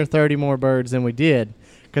 20 or 30 more birds than we did,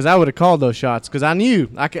 because I would have called those shots because I knew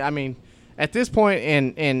I mean, at this point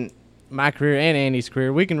in my career and Andy's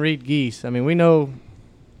career, we can read geese. I mean, we know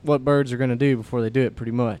what birds are going to do before they do it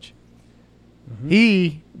pretty much. Mm-hmm.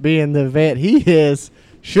 He, being the vet he is,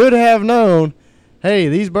 should have known, hey,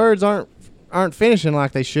 these birds aren't finishing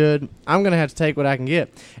like they should. I'm going to have to take what I can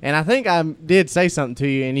get. And I think I did say something to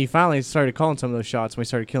you, and you finally started calling some of those shots, and we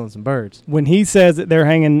started killing some birds. When he says that they're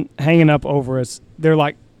hanging up over us, they're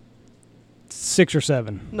like 6 or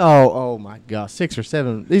 7. No, oh my gosh, 6 or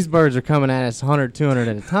 7. These birds are coming at us 100, 200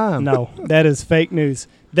 at a time. No, that is fake news.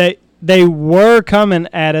 They were coming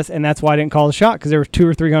at us, and that's why I didn't call the shot, because there was 200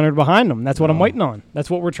 or 300 behind them. That's what I'm waiting on. That's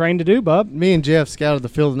what we're trained to do, bub. Me and Jeff scouted the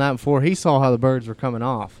field the night before. He saw how the birds were coming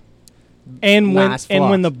off. And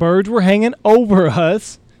when the birds were hanging over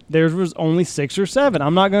us, there was only 6 or 7.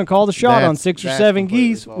 I'm not going to call the shot on 6 or 7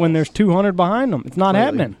 geese when there's 200 behind them. It's not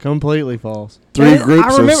happening. Completely false. 3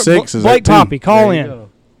 groups of 6 is Blake 18. Poppy, call in.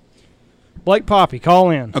 Blake Poppy, call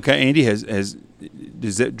in. Okay, Andy,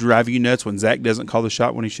 does that drive you nuts when Zach doesn't call the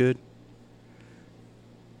shot when he should?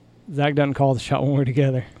 Zach doesn't call the shot when we're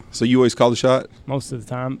together. So you always call the shot? Most of the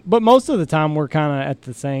time. But most of the time we're kind of at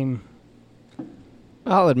the same.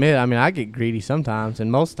 I'll admit, I mean, I get greedy sometimes,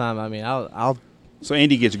 and most of the time, I mean, I'll. So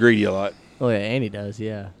Andy gets greedy a lot. Oh yeah, Andy does,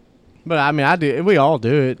 yeah. But I mean, I do. We all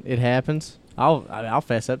do it. It happens. I'll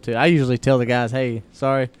fess up to it. I usually tell the guys, "Hey,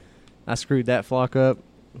 sorry, I screwed that flock up,"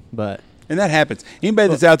 but. And that happens. Anybody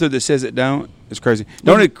that's out there that says it don't, it's crazy.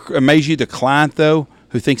 Don't it amaze you, the client though,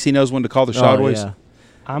 who thinks he knows when to call the shot always? Yeah.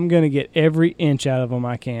 I'm going to get every inch out of them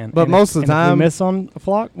I can. But most of the time, if we miss on a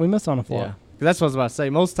flock, we miss on a flock. Yeah. That's what I was about to say.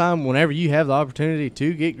 Most of the time, whenever you have the opportunity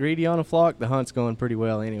to get greedy on a flock, the hunt's going pretty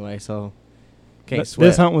well anyway, so can't sweat.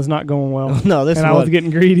 This hunt was not going well. No, this and I was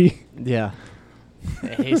getting greedy. Yeah.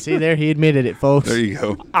 Hey, see there? He admitted it, folks. There you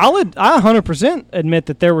go. I 100% admit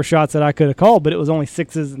that there were shots that I could have called, but it was only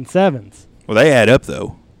 6s and 7s. Well, they add up,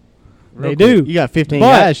 though. They do. You got 15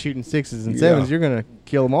 guys shooting 6s and 7s. You're going to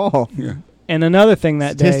kill them all. Yeah. And another thing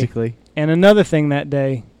that Statistically.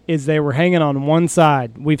 day is they were hanging on one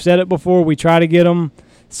side. We've said it before. We try to get them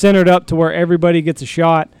centered up to where everybody gets a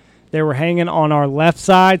shot. They were hanging on our left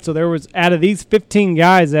side. So there was, out of these 15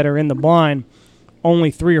 guys that are in the blind,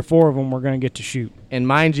 only 3 or 4 of them were going to get to shoot. And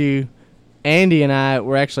mind you, Andy and I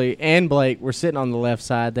were actually, and Blake, were sitting on the left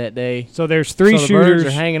side that day. So there's 3 so shooters. The birds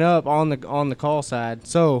are hanging up on the call side.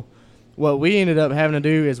 So what we ended up having to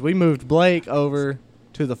do is we moved Blake over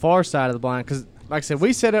to the far side of the blind because, like I said,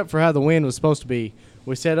 we set up for how the wind was supposed to be.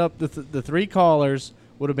 We set up the 3 callers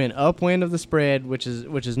would have been upwind of the spread, which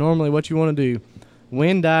is normally what you want to do.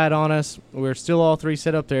 Wind died on us. We're still all 3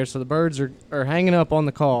 set up there, so the birds are hanging up on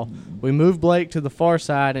the call. We move Blake to the far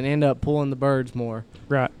side and end up pulling the birds more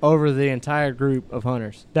over the entire group of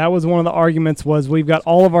hunters. That was one of the arguments was we've got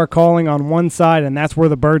all of our calling on one side, and that's where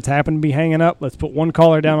the birds happen to be hanging up. Let's put one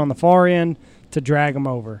caller down on the far end to drag them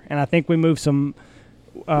over. And I think we moved some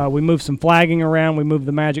flagging around. We moved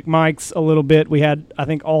the magic mics a little bit. We had, I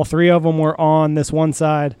think all 3 of them were on this one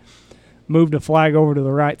side, moved a flag over to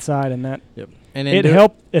the right side, and that and it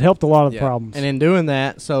helped a lot of the problems. And in doing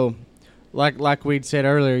that, so like we'd said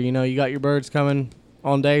earlier, you got your birds coming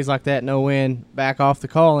on days like that, no wind, back off the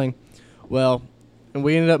calling. Well, and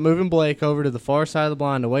we ended up moving Blake over to the far side of the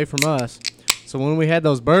blind away from us. So when we had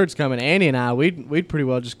those birds coming, Andy and I, we'd pretty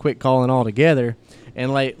well just quit calling altogether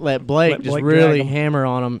and let Blake just really hammer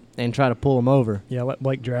on them and try to pull them over. Yeah, let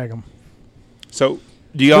Blake drag them. So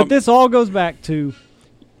do y'all? But this all goes back to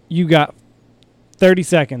you got 30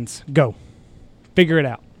 seconds. Go. Figure it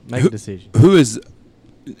out. Make a decision. Who is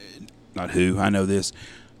not who? I know this.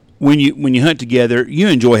 When you hunt together, you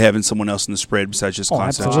enjoy having someone else in the spread besides just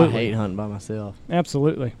client absolutely. I hate hunting by myself.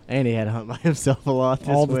 Absolutely. Andy had to hunt by himself a lot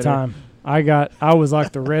all the winter. time. I was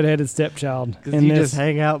like the redheaded stepchild in you this. Just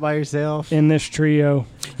hang out by yourself in this trio.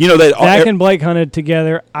 Zach and Blake hunted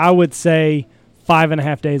together. I would say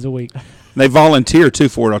 5.5 days a week. They volunteer too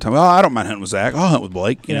for it all the time. Oh, I don't mind hunting with Zach. I'll hunt with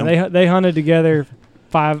Blake. You know, they hunted together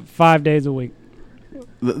five days a week.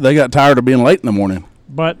 they got tired of being late in the morning.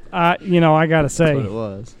 But I gotta That's say, what it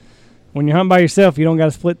was. when you're hunting by yourself, you don't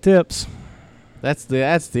gotta split tips. That's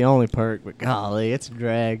the only perk. But golly, it's a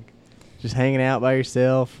drag. Just hanging out by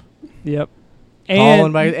yourself, Yep.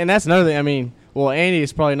 calling by, and that's another thing. I mean, well, Andy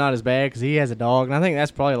is probably not as bad because he has a dog, and I think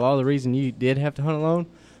that's probably a lot of the reason you did have to hunt alone.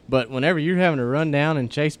 But whenever you're having to run down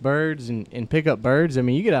and chase birds and pick up birds, I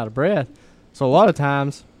mean, you get out of breath. So a lot of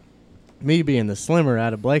times, me being the slimmer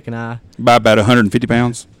out of Blake and I, By about 150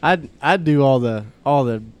 pounds. I'd do all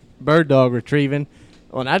the bird dog retrieving,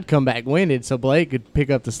 and I'd come back winded so Blake could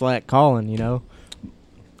pick up the slack calling.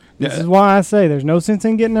 This is why I say there's no sense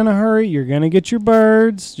in getting in a hurry. You're gonna get your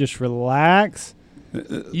birds. Just relax.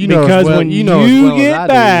 Because when you get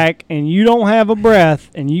back and you don't have a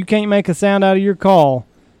breath and you can't make a sound out of your call,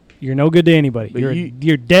 you're no good to anybody. But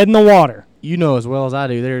You're dead in the water. You know as well as I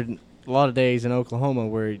do. There are a lot of days in Oklahoma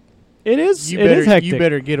where It is hectic. you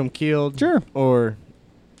better get them killed, Sure. or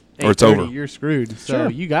it's over. You're screwed. So Sure.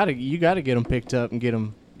 you gotta get them picked up and get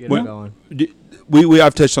them going.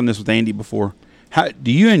 I've touched on this with Andy before. How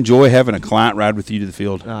do you enjoy having a client ride with you to the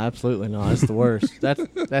field? No, absolutely not. It's the worst.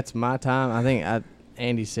 That's my time. I think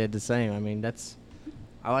Andy said the same. I mean,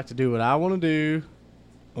 I like to do what I want to do.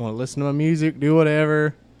 I want to listen to my music, do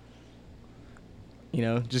whatever.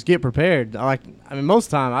 Just get prepared. Most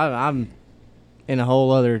of the time I'm in a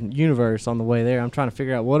whole other universe on the way there. I'm trying to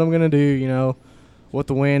figure out what I'm gonna do. What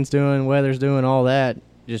the wind's doing, weather's doing, all that.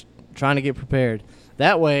 Just trying to get prepared.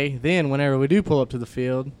 That way, then whenever we do pull up to the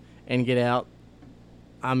field and get out,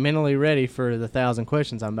 I'm mentally ready for the 1,000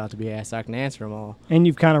 questions I'm about to be asked. I can answer them all. And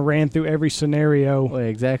you've kind of ran through every scenario. Well,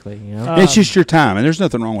 exactly. It's just your time, and there's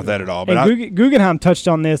nothing wrong with that at all. But Guggenheim touched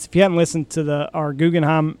on this. If you haven't listened to our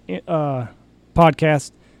Guggenheim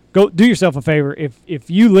podcast, go do yourself a favor. If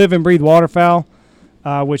you live and breathe waterfowl,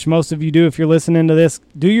 which most of you do if you're listening to this,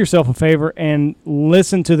 do yourself a favor and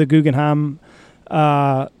listen to the Guggenheim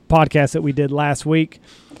podcast that we did last week.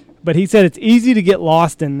 But he said it's easy to get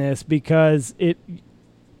lost in this because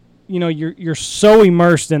you're so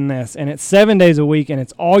immersed in this, and it's 7 days a week, and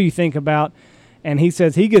it's all you think about. And he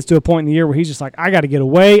says he gets to a point in the year where he's just like, I got to get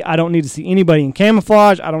away. I don't need to see anybody in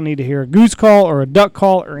camouflage. I don't need to hear a goose call or a duck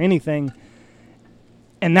call or anything.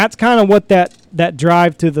 And that's kind of what that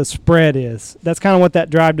drive to the spread is. That's kind of what that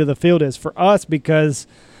drive to the field is for us, because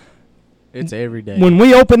it's every day. When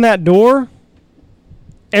we open that door,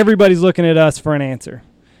 everybody's looking at us for an answer.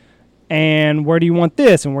 And where do you want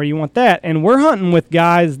this and where do you want that? And we're hunting with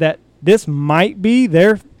guys that this might be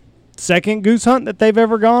their second goose hunt that they've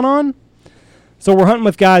ever gone on. So we're hunting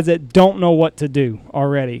with guys that don't know what to do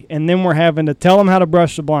already. And then we're having to tell them how to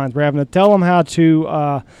brush the blinds. We're having to tell them how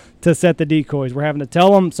to set the decoys. We're having to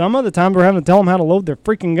tell them, some of the times we're having to tell them how to load their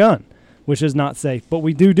freaking gun, which is not safe. But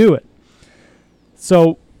we do it.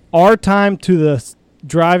 So our time to the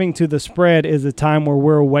driving to the spread is a time where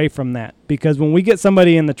we're away from that, because when we get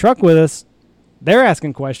somebody in the truck with us, they're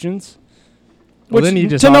asking questions, well, then you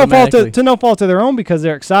just to no fault of their own, because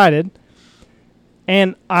they're excited.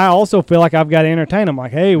 And I also feel like I've got to entertain them,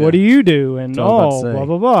 like, hey, what do you do? And blah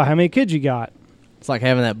blah blah. How many kids you got? It's like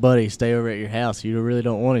having that buddy stay over at your house. You really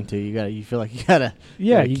don't want him to. You feel like you gotta.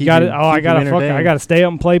 Yeah, you got to. I gotta stay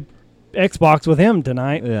up and play Xbox with him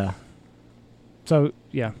tonight. Yeah. So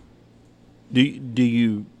yeah. Do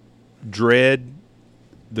you dread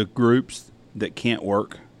the groups that can't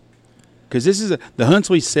work? Because this is the hunts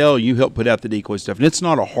we sell, you help put out the decoy stuff, and it's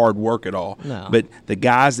not a hard work at all. No. But the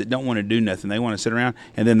guys that don't want to do nothing, they want to sit around,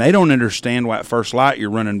 and then they don't understand why at first light you're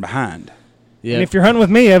running behind. Yeah. And if you're hunting with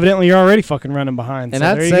me, evidently you're already fucking running behind. And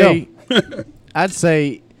so I'd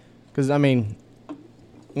say, because I mean,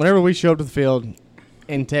 whenever we show up to the field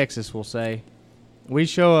in Texas, we'll say, we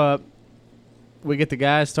show up. We get the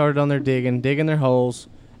guys started on their digging their holes,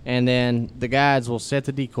 and then the guides will set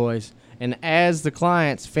the decoys. And as the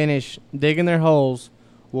clients finish digging their holes,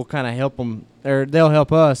 we'll kind of help them, or they'll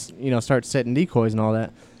help us, start setting decoys and all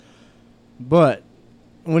that. But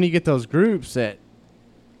when you get those groups that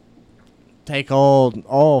take all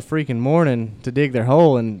freaking morning to dig their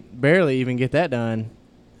hole and barely even get that done,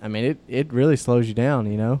 I mean, it really slows you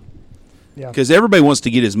down, Yeah. Because everybody wants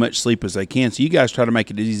to get as much sleep as they can, so you guys try to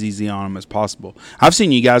make it as easy on them as possible. I've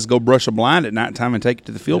seen you guys go brush a blind at nighttime and take it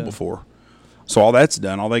to the field before. So all that's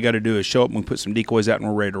done. All they got to do is show up and we put some decoys out and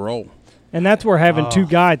we're ready to roll. And that's where having two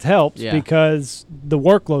guides helps, because the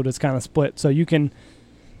workload is kind of split. So you can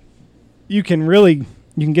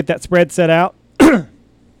get that spread set out.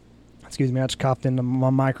 Excuse me, I just coughed into my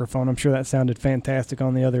microphone. I'm sure that sounded fantastic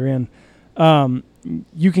on the other end.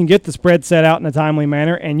 You can get the spread set out in a timely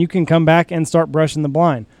manner, and you can come back and start brushing the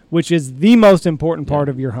blind, which is the most important part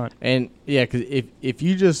of your hunt. And, yeah, because if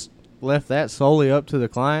you just left that solely up to the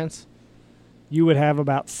clients, you would have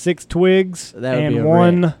about 6 twigs That would be and a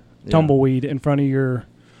one wreck. Yeah. tumbleweed in front of your.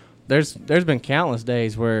 There's been countless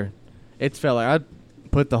days where it's felt like I'd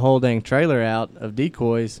put the whole dang trailer out of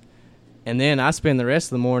decoys, and then I spend the rest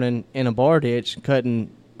of the morning in a bar ditch cutting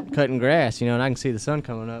grass, and I can see the sun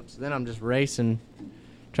coming up. So then I'm just racing,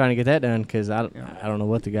 trying to get that done because I don't know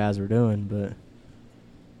what the guys were doing,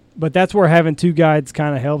 But that's where having 2 guides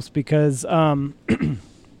kind of helps because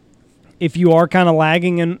if you are kind of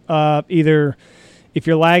lagging in either if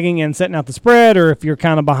you're lagging and setting out the spread or if you're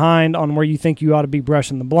kind of behind on where you think you ought to be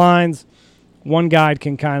brushing the blinds, one guide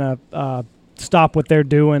can kind of stop what they're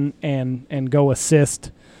doing and go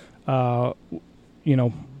assist, whatever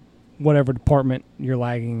department you're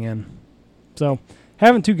lagging in. So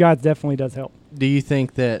having 2 guides definitely does help. Do you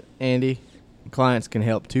think that, Andy, clients can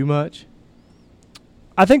help too much?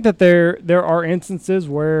 I think that there are instances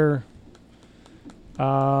where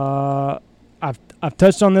I've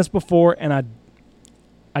touched on this before, and I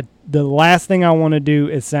the last thing I want to do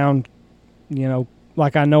is sound,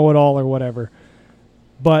 like I know it all or whatever.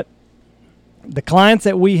 But the clients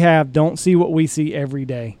that we have don't see what we see every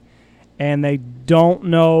day, and they don't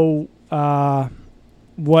know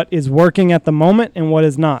what is working at the moment and what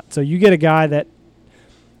is not. So you get a guy that,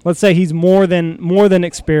 let's say he's more than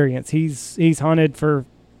experienced. He's hunted for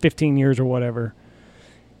 15 years or whatever.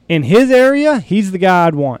 In his area, he's the guy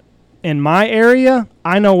I'd want. In my area,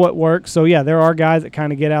 I know what works. So yeah, there are guys that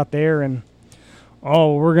kind of get out there and,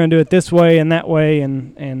 we're going to do it this way and that way,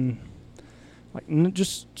 and like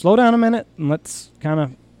just slow down a minute and let's kind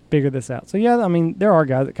of figure this out. So yeah, I mean, there are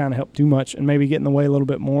guys that kind of help too much and maybe get in the way a little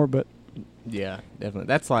bit more, but yeah, definitely.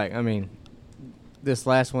 That's like, this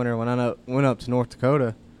last winter when I went up to North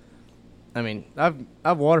Dakota,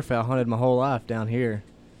 I've waterfowl hunted my whole life down here.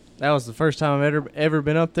 That was the first time I've ever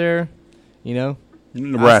been up there, In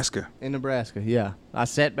Nebraska. In Nebraska, yeah. I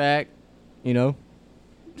sat back,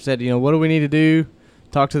 said, what do we need to do?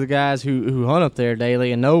 Talk to the guys who hunt up there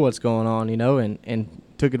daily and know what's going on, and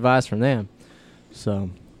took advice from them.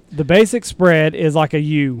 So the basic spread is like a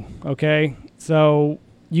U, okay? So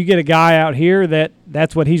you get a guy out here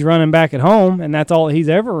that's what he's running back at home, and that's all he's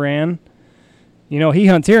ever ran. He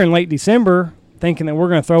hunts here in late December thinking that we're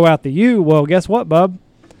going to throw out the U. Well, guess what, bub?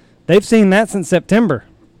 They've seen that since September.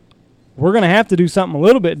 We're going to have to do something a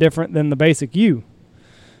little bit different than the basic U.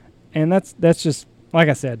 And that's just, like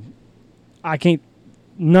I said, I can't,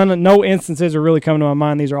 no instances are really coming to my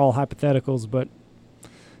mind. These are all hypotheticals, but,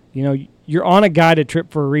 you're on a guided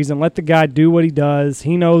trip for a reason. Let the guy do what he does.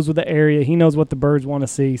 He knows with the area. He knows what the birds want to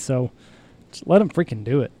see. So just let him freaking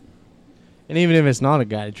do it. And even if it's not a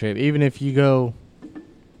guided trip, even if you go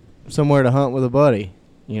somewhere to hunt with a buddy,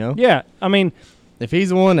 Yeah, if he's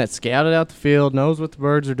the one that scouted out the field, knows what the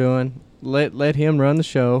birds are doing, let him run the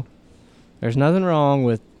show. There's nothing wrong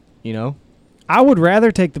with, I would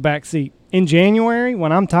rather take the back seat. In January,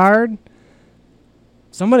 when I'm tired,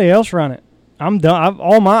 somebody else run it. I'm done.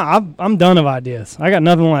 I'm done of ideas. I got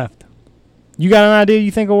nothing left. You got an idea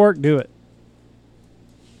you think will work? Do it.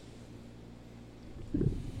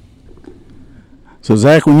 So,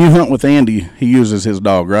 Zach, when you hunt with Andy, he uses his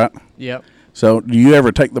dog, right? Yep. So, do you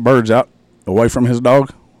ever take the birds out away from his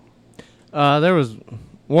dog? There was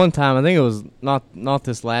one time, I think it was not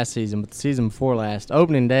this last season, but the season before last,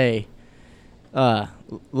 opening day,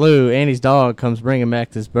 Lou, Andy's dog, comes bringing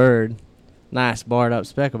back this bird, nice barred up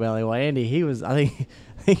specklebelly. Well, Andy, I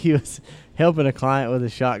think he was helping a client with a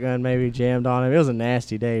shotgun, maybe jammed on him. It was a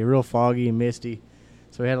nasty day, real foggy and misty,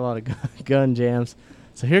 so we had a lot of gun jams.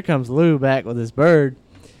 So here comes Lou back with this bird,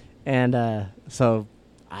 and so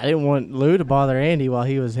I didn't want Lou to bother Andy while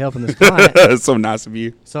he was helping this client. That's so nice of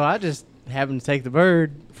you. So I just happened to take the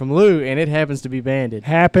bird from Lou, and it happens to be banded.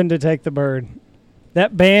 Happened to take the bird.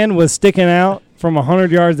 That band was sticking out from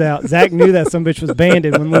 100 yards out. Zach knew that some bitch was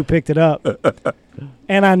banded when Lou picked it up.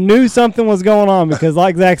 And I knew something was going on because,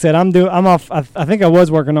 like Zach said, I'm off. I think I was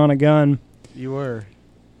working on a gun. You were.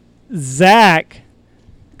 Zach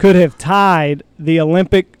could have tied the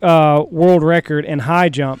Olympic world record in high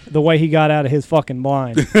jump the way he got out of his fucking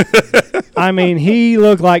blind. He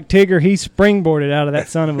looked like Tigger. He springboarded out of that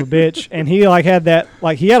son of a bitch, and he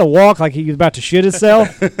had a walk like he was about to shit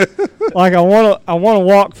himself. Like I want to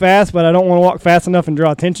walk fast, but I don't want to walk fast enough and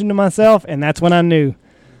draw attention to myself, and that's when I knew.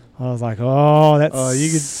 I was like, "Oh,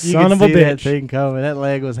 that's son of a bitch." That thing coming. That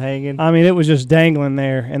leg was hanging. It was just dangling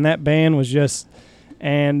there, and that band was just.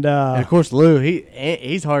 And of course, Lou,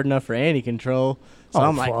 he's hard enough for Andy control. So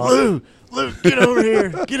I'm like, Lou, get over here,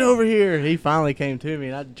 get over here. He finally came to me,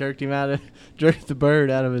 and I jerked the bird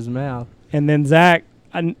out of his mouth. And then Zach,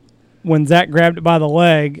 when Zach grabbed it by the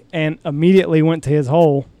leg and immediately went to his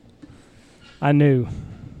hole, I knew.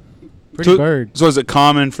 Pretty bird. So is it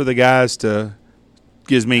common for the guys to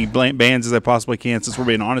get as many bands as they possibly can, since we're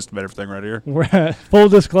being honest about everything right here? Full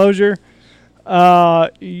disclosure,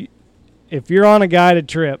 if you're on a guided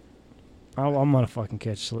trip, I'm going to fucking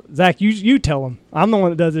catch Zach, you tell them. I'm the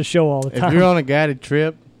one that does this show all the time. If you're on a guided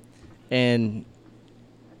trip and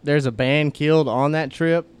there's a band killed on that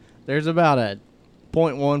trip, there's about a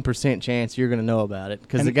 0.1% chance you're going to know about it,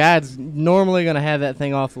 because the guide's normally going to have that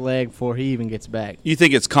thing off the leg before he even gets back. You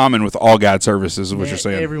think it's common with all guide services is what you're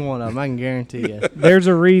saying? Every one of them, I can guarantee you. There's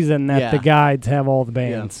a reason that the guides have all the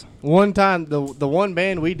bands. Yeah. One time, the one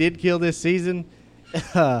band we did kill this season,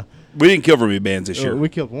 we didn't kill very many bands this year. We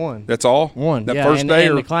killed one. That's all? One. That first day?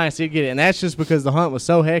 And the clients did get it, and that's just because the hunt was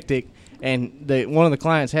so hectic, and one of the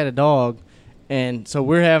clients had a dog. And so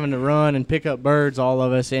we're having to run and pick up birds, all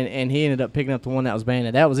of us, and he ended up picking up the one that was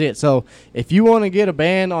banded. That was it. So if you want to get a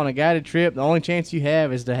band on a guided trip, the only chance you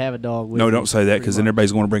have is to have a dog with you. No, don't say that, because then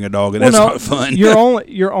everybody's going to bring a dog, and that's not fun.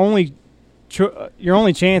 Your only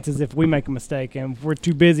chance is if we make a mistake and if we're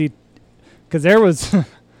too busy. Because there was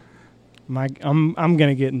I'm going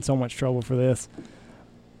to get in so much trouble for this.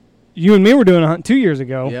 You and me were doing a hunt 2 years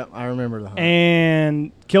ago. Yep, I remember the hunt.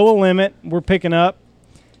 And kill a limit. We're picking up.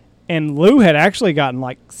 And Lou had actually gotten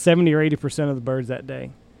like 70 or 80% of the birds that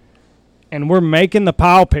day. And we're making the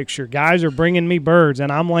pile picture. Guys are bringing me birds, and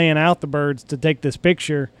I'm laying out the birds to take this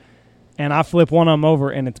picture. And I flip one of them over,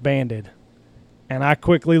 and it's banded. And I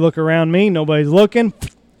quickly look around me. Nobody's looking.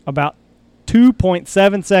 About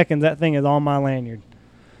 2.7 seconds, that thing is on my lanyard.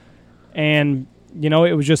 And,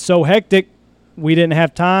 it was just so hectic. We didn't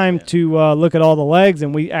have time to look at all the legs,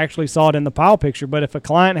 and we actually saw it in the pile picture. But if a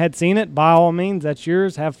client had seen it, by all means, that's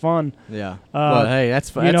yours. Have fun. Yeah. Well, hey,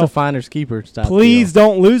 that's a finder's keeper style. Please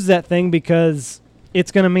don't lose that thing, because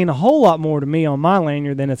it's going to mean a whole lot more to me on my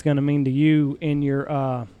lanyard than it's going to mean to you in your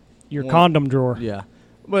condom drawer. Yeah.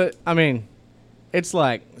 But, I mean, it's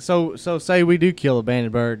like, so say we do kill a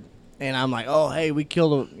banded bird. And I'm like, oh, hey, we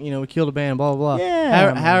killed a band, blah, blah, blah.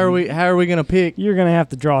 Yeah. How are we going to pick? You're going to have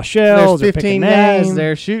to draw shells. There's 15 or pick a name. guys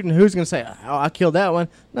there shooting. Who's going to say, oh, I killed that one?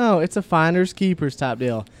 No, it's a finder's keepers type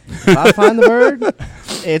deal. If I find the bird,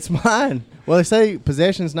 it's mine. Well, they say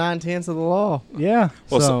possession's 9/10 of the law. Yeah.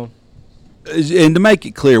 Well, and to make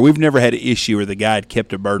it clear, we've never had an issue where the guide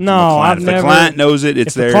kept a bird from the client. If the client knows it,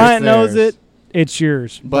 it's theirs. If the client knows it, it's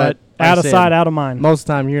yours. But out of sight, out of mind. Most of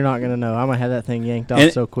the time, you're not going to know. I'm going to have that thing yanked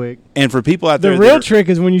off so quick. And for people out there, the real trick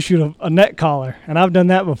is when you shoot a neck collar, and I've done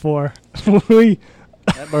that before.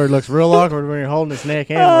 That bird looks real awkward when you're holding its neck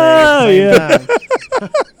and leg at the same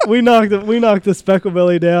time. we knocked the speckle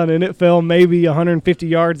belly down, and it fell maybe 150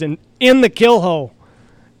 yards in the kill hole.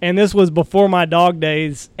 And this was before my dog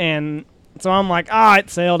days, and so I'm like, it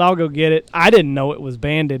sailed. I'll go get it. I didn't know it was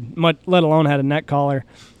banded, let alone had a neck collar.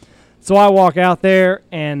 So I walk out there,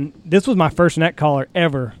 and this was my first neck collar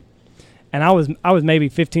ever, and I was maybe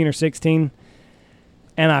 15 or 16,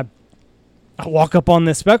 and I walk up on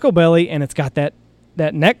this speckle belly, and it's got that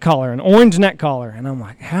neck collar, an orange neck collar, and I'm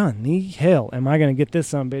like, how in the hell am I going to get this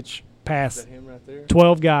son-of-a-bitch past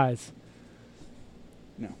 12 guys?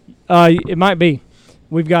 No, it might be.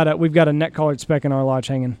 We've got a neck collared speck in our lodge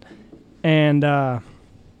hanging, and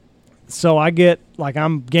so I get like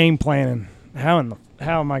I'm game planning. How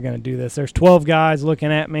am I going to do this? There's 12 guys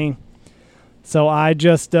looking at me. So I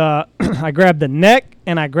just I grab the neck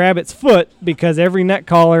and I grab its foot, because every neck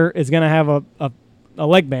collar is going to have a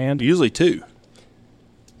leg band. Usually two.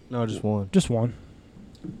 No, just one. Just one.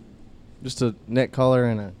 Just a neck collar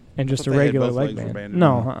and just a regular leg band.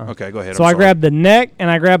 No. Okay, go ahead. So I grab the neck and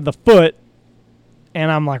I grab the foot,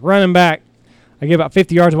 and I'm like running back. I get about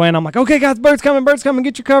 50 yards away, and I'm like, okay, guys, birds coming,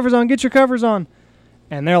 get your covers on.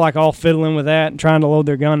 And they're like all fiddling with that and trying to load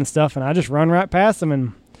their gun and stuff. And I just run right past them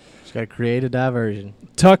and just got to create a diversion.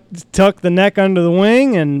 Tuck the neck under the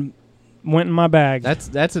wing and went in my bag.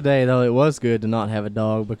 That's a day though. It was good to not have a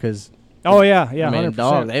dog, because I mean, 100%.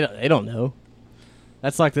 Dog they don't know.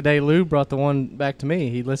 That's like the day Lou brought the one back to me.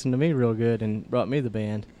 He listened to me real good and brought me the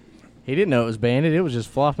band. He didn't know it was banded. It was just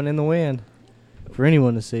flopping in the wind for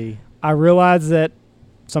anyone to see. I realize that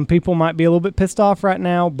some people might be a little bit pissed off right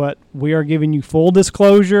now, but we are giving you full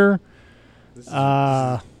disclosure. This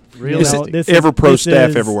staff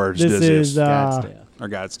everywhere does this. Our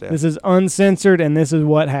guide staff. This is uncensored, and this is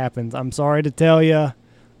what happens. I'm sorry to tell you,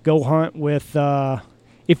 go hunt with.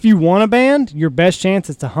 If you want a band, your best chance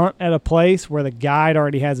is to hunt at a place where the guide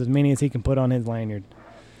already has as many as he can put on his lanyard.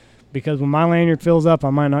 Because when my lanyard fills up,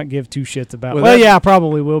 I might not give two shits about it. Well, I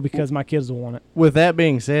probably will, because my kids will want it. With that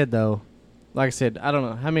being said, though, like I said, I don't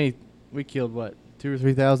know how many we killed. 2,000 or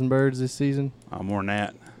 3,000 birds this season? More than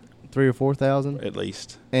that. 3,000 or 4,000 at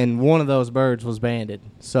least. and one of those birds was banded.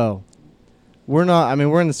 So we're not. I mean,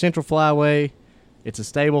 we're in the Central Flyway. It's a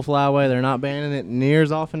stable flyway. They're not banding it near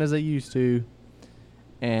as often as they used to,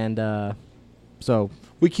 and so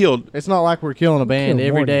We killed. it's not like we're killing a band Killed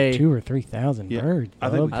every more than day. 2,000 or 3,000 Yeah, birds. I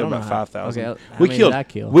think we bub. killed about know 5,000. how We many killed. did I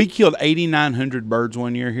kill? We killed 8,900 birds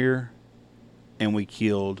one year here, and we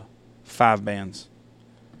killed 5 bands.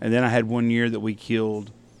 And then I had one year that we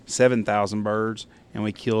killed 7,000 birds, and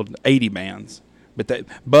we killed 80 bands.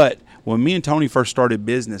 But when me and Tony first started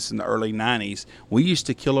business in the early 90s, we used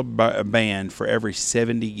to kill a band for every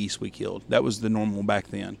 70 geese we killed. That was the normal back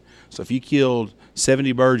then. So if you killed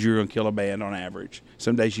 70 birds, you were going to kill a band on average.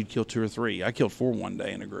 Some days you'd kill 2 or 3. I killed 4 one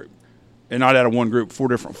day in a group. And not out of one group, 4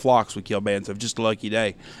 different flocks we killed bands of, just a lucky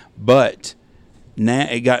day. But now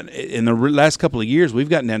in the last couple of years, we've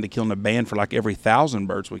gotten down to killing a band for like every 1,000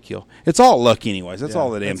 birds we kill. It's all luck anyways. That's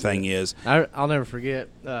all the damn thing is. I'll never forget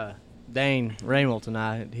Dane Raymelt and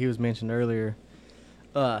I. He was mentioned earlier.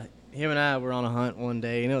 Him and I were on a hunt one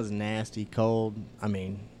day, and it was nasty, cold. I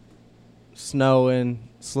mean, snowing,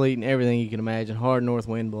 sleeting, everything you can imagine. Hard north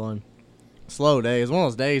wind blowing. Slow day. It was one of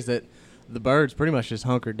those days that the birds pretty much just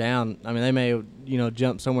hunkered down. I mean, they may have,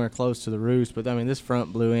 jumped somewhere close to the roost, but I mean, this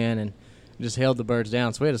front blew in and just held the birds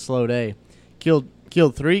down. So we had a slow day. Killed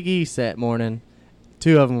 3 geese that morning.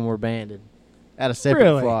 2 of them were banded out of separate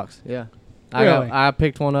Really? flocks. Yeah. Really? I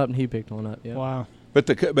picked one up and he picked one up. Yeah. Wow. But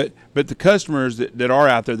the customers that are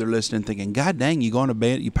out there, they're listening, thinking, God dang, you go on a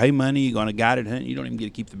band, you pay money, you go on a guided hunt, you don't even get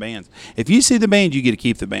to keep the bands. If you see the band, you get to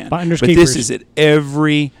keep the band. Finders But keepers. this is at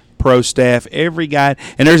every pro staff, every guide,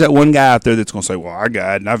 and there's that one guy out there that's going to say, well, I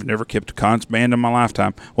guide, and I've never kept a cons band in my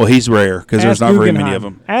lifetime. Well, he's rare because there's not very many of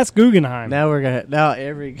them. Ask Guggenheim. Now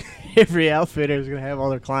every outfitter is gonna have all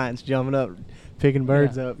their clients jumping up, picking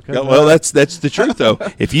birds up. because Yeah, well, that's the truth though.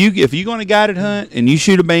 If you go on a guided hunt and you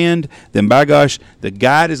shoot a band, then by gosh, the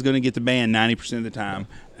guide is going to get the band 90% of the time,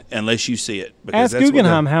 unless you see it. Ask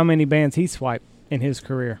Guggenheim how many bands he swiped in his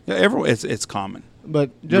career. It's common.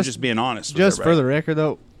 But We're just being honest. just with for everybody. the record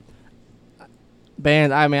though,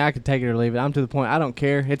 bands. I mean, I could take it or leave it. I'm to the point. I don't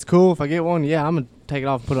care. It's cool if I get one. Yeah, I'm gonna take it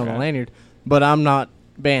off and put it on my Okay. lanyard. But I'm not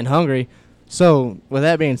band hungry. So with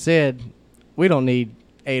that being said, we don't need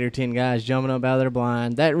 8 or 10 guys jumping up out of their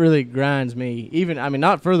blind. That really grinds me. Even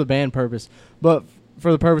not for the band purpose, but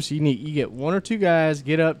for the purpose you get 1 or 2 guys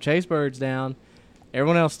get up, chase birds down.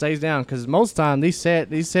 Everyone else stays down because most of the time these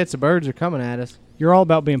sets of birds are coming at us. You're all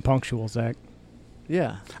about being punctual, Zach.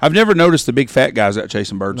 Yeah. I've never noticed the big fat guys out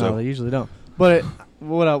chasing birds No, though. they usually don't. But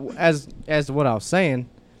as to what I was saying,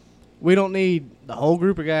 we don't need the whole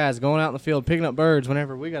group of guys going out in the field picking up birds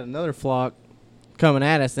whenever we got another flock coming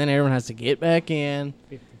at us. Then everyone has to get back in,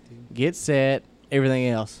 get set, everything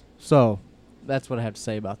else. So that's what I have to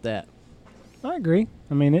say about that. I agree.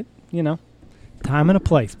 I mean, time and a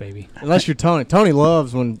place, baby. Unless you're Tony. Tony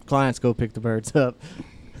loves when clients go pick the birds up.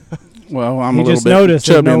 Well, I'm He a little just bit noticed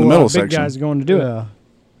that chubby in the middle big section. guys are going to do it.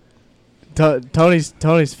 Yeah.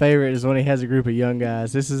 Tony's favorite is when he has a group of young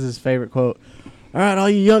guys. This is his favorite quote. All right, all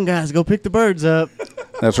you young guys, go pick the birds up.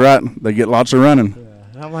 That's right. They get lots of running.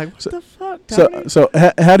 And I'm like, what the fuck, Tony? So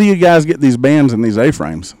how do you guys get these bands and these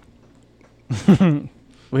A-frames? We hadn't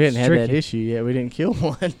It's had that tricky. issue yet. We didn't kill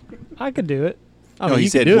one. I could do it. I No, mean, he you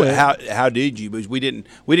said, could do it. how did you? But we didn't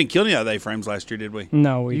kill any of the A-frames last year, did we?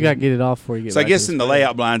 No, we You got to didn't. get it off before you get So I back guess to in the spray.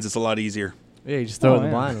 layout blinds, it's a lot easier. Yeah, you just throw it in the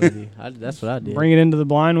yeah. blind with you. That's what I did. Bring it into the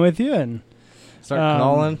blind with you and Start Um,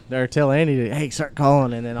 calling. Or tell Andy to, hey, start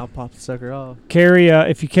calling, and then I'll pop the sucker off.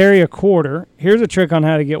 if you carry a quarter, here's a trick on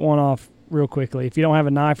how to get one off real quickly. If you don't have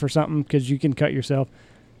a knife or something, because you can cut yourself,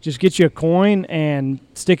 just get you a coin and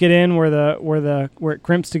stick it in where it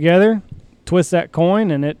crimps together. Twist that coin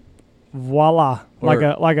and it, voila, like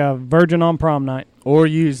a virgin on prom night. Or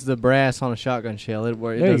use the brass on a shotgun shell. It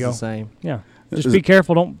There you does go. the same. Yeah, just Is- be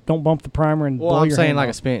careful. Don't bump the primer and Well, blow I'm your saying hand like a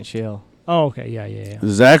off. spent shell. Oh, okay, yeah.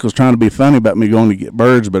 Zach was trying to be funny about me going to get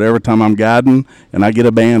birds, but every time I'm guiding and I get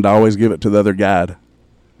a band, I always give it to the other guide.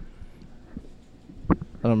 I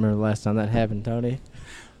don't remember the last time that happened, Tony.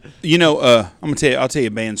 I'm gonna tell you. I'll tell you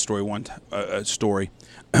a band story. A story.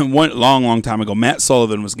 One long time ago, Matt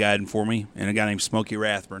Sullivan was guiding for me, and a guy named Smokey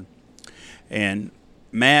Rathburn. And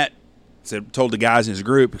Matt told the guys in his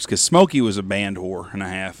group, because Smokey was a band whore and a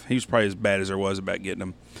half. He was probably as bad as there was about getting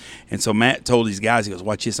them. And so Matt told these guys, he goes,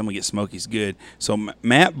 watch this, I'm going to get Smokey's good. So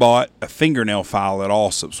Matt bought a fingernail file at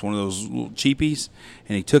Allsup's, one of those little cheapies,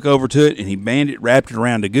 and he took over to it, and he wrapped it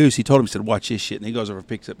around a goose. He told him, he said, watch this shit. And he goes over and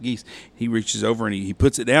picks up geese. He reaches over, and he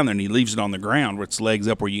puts it down there, and he leaves it on the ground where its legs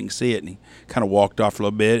up where you can see it. And he kind of walked off a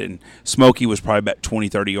little bit, and Smokey was probably about 20,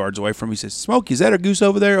 30 yards away from him. He says, Smokey, is that a goose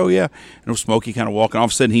over there? Oh, yeah. And Smokey kind of walking. All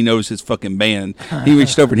of a sudden, he noticed his fucking band. He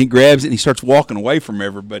reached over, and he grabs it, and he starts walking away from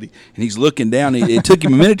everybody. And he's looking down. It took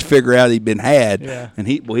him a minute to figure out he'd been had. Yeah. And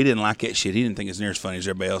he didn't like that shit. He didn't think it was near as funny as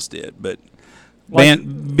everybody else did. But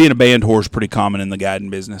being a band whore is pretty common in the guiding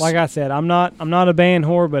business. Like I said, I'm not a band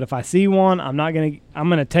whore, but if I see one, I'm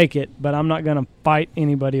gonna take it, but I'm not gonna fight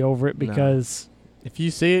anybody over it because if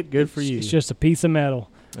you see it, good for you. It's just a piece of metal.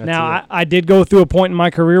 That's now, I did go through a point in my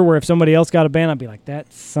career where if somebody else got a band, I'd be like,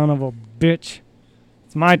 that son of a bitch,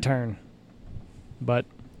 it's my turn. But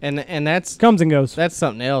and that's comes and goes. That's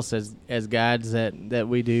something else as guides that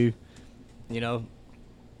we do. You know,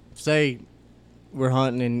 say we're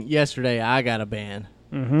hunting, and yesterday I got a band.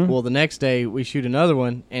 Mm-hmm. Well, the next day we shoot another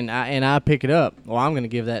one, and I pick it up. Well, I'm going to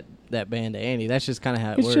give that band to Andy. That's just kind of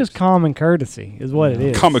how it works. It's just common courtesy, is what it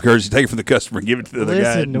is. Common courtesy, take it from the customer and give it to the other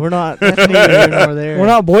guy. Listen, we're not. That's neither here nor there. We're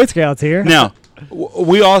not Boy Scouts here. Now,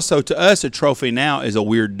 we also, to us, a trophy now is a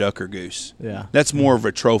weird duck or goose. Yeah, that's more of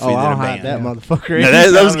a trophy than I'll a hide band. that motherfucker. Now,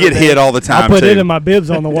 those get hit all the time. I put it in my bibs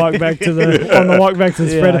on the walk back to the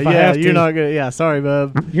spread if I have to. You're not gonna. Yeah, sorry,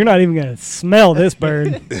 bub. You're not even gonna smell this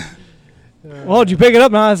bird. Well, did you pick it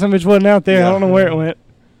up? No, some bitch wasn't out there. Yeah. I don't know where it went.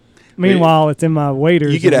 Meanwhile, it's in my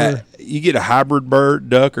waders. You get a hybrid bird,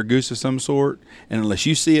 duck or goose of some sort, and unless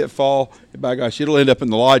you see it fall, by gosh, it'll end up in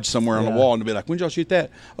the lodge somewhere on the wall, and it'll be like, when did y'all shoot that?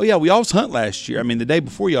 Oh yeah, we always hunt last year. I mean, the day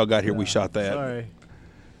before y'all got here, we shot that. Sorry.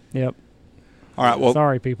 Yep. All right. Well,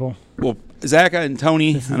 sorry, people. Well, Zach and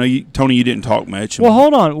Tony, I know Tony, you didn't talk much. Well,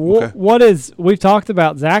 hold on. Okay. We've talked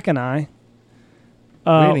about Zach and I.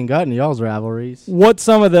 We ain't even gotten y'all's rivalries.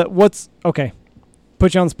 Okay,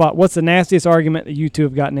 put you on the spot. What's the nastiest argument that you two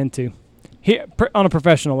have gotten into? Here, on a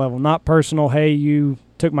professional level, not personal, hey, you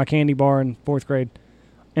took my candy bar in 4th grade.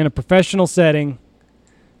 In a professional setting,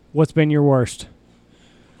 what's been your worst?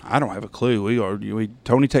 I don't have a clue.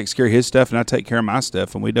 Tony takes care of his stuff, and I take care of my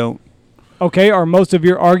stuff, and we don't. Okay, are most of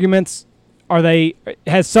your arguments,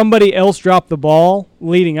 has somebody else dropped the ball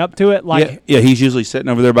leading up to it? Yeah, he's usually sitting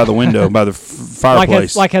over there by the window, by the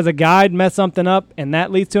fireplace. Has a guide messed something up, and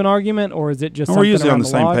that leads to an argument, or is it just something we're usually on the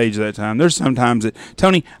same lodge? page at that time. There's sometimes that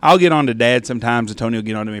Tony, I'll get on to Dad sometimes, and Tony will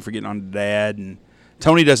get on to me for getting on to Dad. And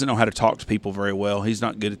Tony doesn't know how to talk to people very well. He's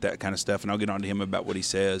not good at that kind of stuff, and I'll get on to him about what he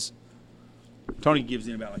says. Tony gives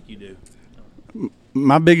in about like you do.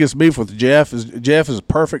 My biggest beef with Jeff is a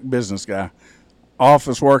perfect business guy.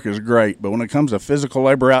 Office work is great, but when it comes to physical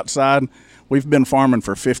labor outside, we've been farming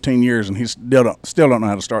for 15 years, and he still don't know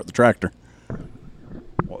how to start the tractor.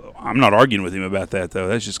 Well, I'm not arguing with him about that, though.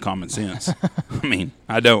 That's just common sense. I mean,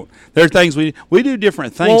 I don't. There are things we do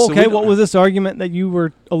different things. Well, okay, what was this argument that you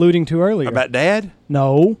were alluding to earlier? About Dad?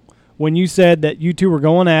 No. When you said that you two were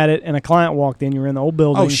going at it and a client walked in, you were in the old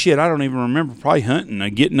building. Oh, shit, I don't even remember. Probably hunting,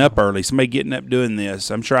 getting up early, somebody getting up doing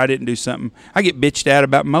this. I'm sure I didn't do something. I get bitched out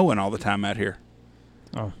about mowing all the time out here.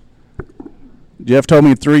 Oh. Jeff told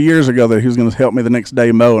me 3 years ago that he was going to help me the next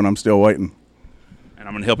day mow, and I'm still waiting. And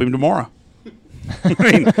I'm going to help him tomorrow. I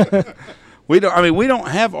mean, we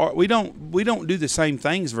don't do the same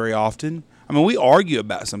things very often. I mean, we argue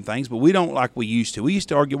about some things, but we don't like we used to. We used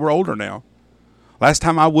to argue. We're older now. Last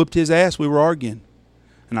time I whooped his ass, we were arguing.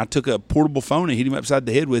 And I took a portable phone and hit him upside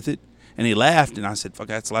the head with it, and he laughed, and I said, fuck,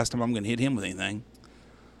 that's the last time I'm going to hit him with anything.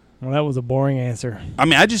 Well, that was a boring answer. I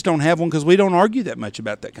mean, I just don't have one because we don't argue that much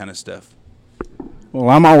about that kind of stuff. Well,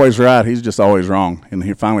 I'm always right. He's just always wrong. And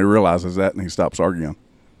he finally realizes that, and he stops arguing.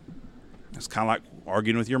 It's kind of like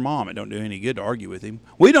arguing with your mom. It don't do any good to argue with him.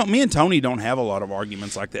 Me and Tony don't have a lot of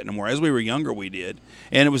arguments like that anymore. As we were younger, we did.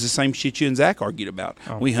 And it was the same shit you and Zach argued about.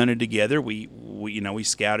 Oh. We hunted together. We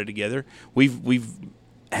scouted together. We've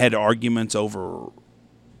had arguments over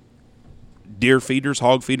deer feeders,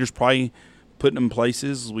 hog feeders, probably putting them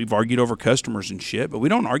places. We've argued over customers and shit, but we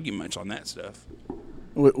don't argue much on that stuff.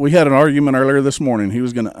 We had an argument earlier this morning. He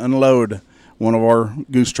was going to unload one of our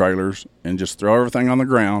goose trailers and just throw everything on the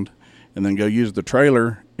ground and then go use the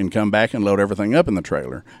trailer and come back and load everything up in the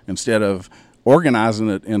trailer. Instead of organizing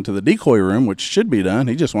it into the decoy room, which should be done,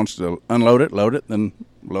 he just wants to unload it, load it, then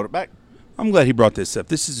load it back. I'm glad he brought this up.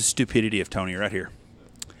 This is the stupidity of Tony right here.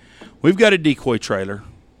 We've got a decoy trailer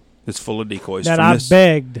that's full of decoys. That I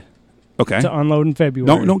begged. Okay. to unload in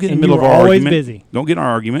February. Don't get in and the middle you of were our always argument. busy. Don't get in our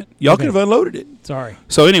argument. Y'all Okay. could have unloaded it. Sorry.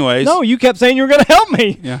 So, anyways. No, you kept saying you were going to help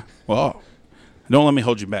me. Yeah. Well, don't let me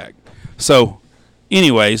hold you back. So,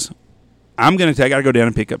 anyways, I got to go down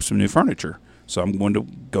and pick up some new furniture. So I'm going to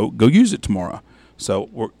go use it tomorrow.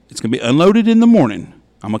 So it's going to be unloaded in the morning.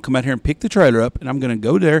 I'm going to come out here and pick the trailer up, and I'm going to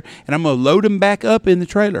go there, and I'm going to load them back up in the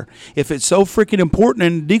trailer. If it's so freaking important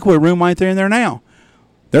in the decoy room right there in there now,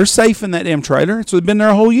 they're safe in that damn trailer. So they've been there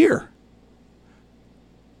a whole year.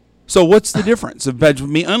 So what's the difference of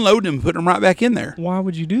me unloading them and putting them right back in there? Why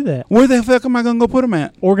would you do that? Where the fuck am I going to go put them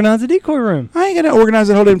at? Organize a decoy room. I ain't going to organize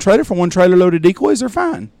that whole damn trailer for one trailer loaded decoys. They're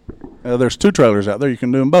fine. There's 2 trailers out there. You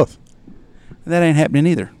can do them both. That ain't happening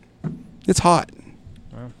either. It's hot.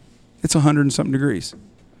 It's 100 and something degrees.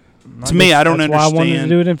 To me, I don't That's why I wanted to understand.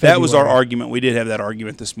 do it in That was our February. argument. We did have that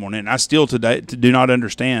argument this morning. And I still today do not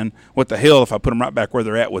understand what the hell, if I put them right back where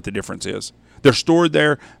they're at, what the difference is. They're stored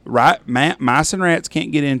there. Right, mice and rats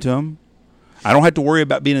can't get into them. I don't have to worry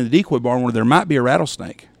about being in the decoy barn where there might be a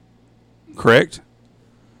rattlesnake. Correct?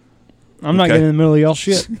 I'm not Okay. getting in the middle of y'all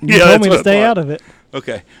shit. You Yeah, told that's me what to I stay thought. out of it.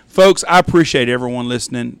 Okay. Folks, I appreciate everyone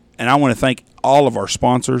listening. And I want to thank all of our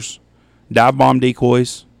sponsors. Dive Bomb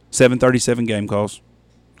Decoys, 737 Game Calls,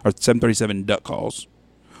 or 737 Duck Calls,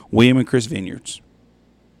 William and Chris Vineyards,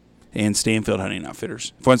 and Stanfield Hunting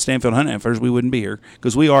Outfitters. If it wasn't Stanfield Hunting Outfitters, we wouldn't be here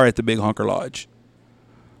because we are at the Big Honker Lodge.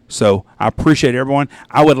 So I appreciate everyone.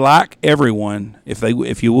 I would like everyone,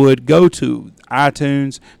 if you would, go to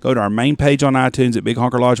iTunes, go to our main page on iTunes at Big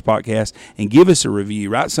Honker Lodge Podcast, and give us a review.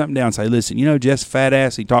 Write something down. Say, listen, Jeff's fat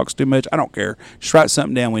ass. He talks too much. I don't care. Just write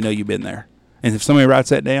something down. We know you've been there. And if somebody writes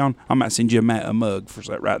that down, I might send you a mug for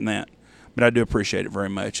writing that. But I do appreciate it very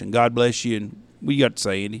much. And God bless you. And what you got to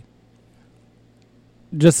say, Andy?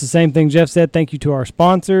 Just the same thing Jeff said. Thank you to our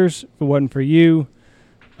sponsors. If it wasn't for you,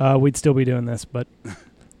 we'd still be doing this, but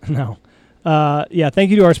no. Yeah,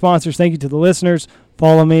 thank you to our sponsors. Thank you to the listeners.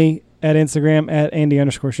 Follow me at Instagram at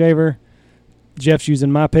Andy_Shaver. Jeff's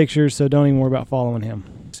using my pictures, so don't even worry about following him.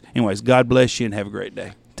 Anyways, God bless you and have a great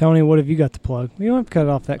day. Tony, what have you got to plug? We don't have to cut it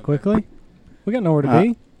off that quickly. We got nowhere to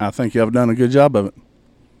be. I think you have done a good job of it.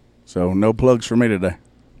 So no plugs for me today.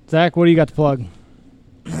 Zach, what do you got to plug?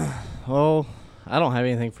 Oh, I don't have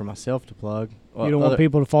anything for myself to plug. Well, You don't want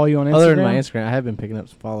people to follow you on Instagram? Other than my Instagram, I have been picking up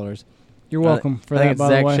some followers. You're welcome for I that, think it's by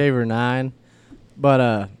Zach the way. Shaver 9.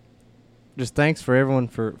 But just thanks for everyone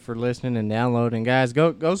for listening and downloading. Guys,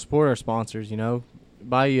 go support our sponsors,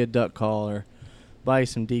 Buy you a duck call or buy you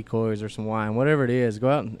some decoys or some wine, whatever it is. Go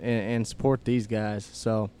out and support these guys.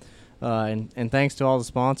 So, and thanks to all the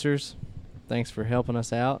sponsors. Thanks for helping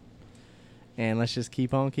us out. And let's just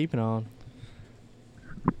keep on keeping on.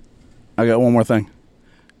 I got one more thing.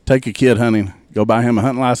 Take a kid hunting. Go buy him a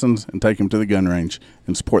hunting license and take him to the gun range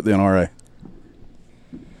and support the NRA.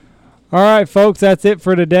 All right, folks, that's it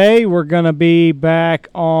for today. We're going to be back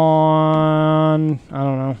on, I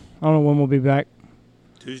don't know when we'll be back.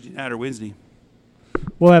 Tuesday night or Wednesday.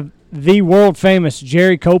 We'll have the world famous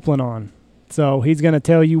Jerry Copeland on. So he's going to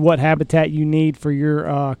tell you what habitat you need for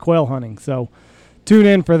your quail hunting. So tune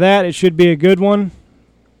in for that. It should be a good one.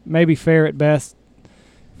 Maybe fair at best.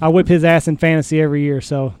 I whip his ass in fantasy every year,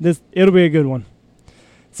 so it'll be a good one.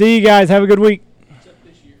 See you guys. Have a good week.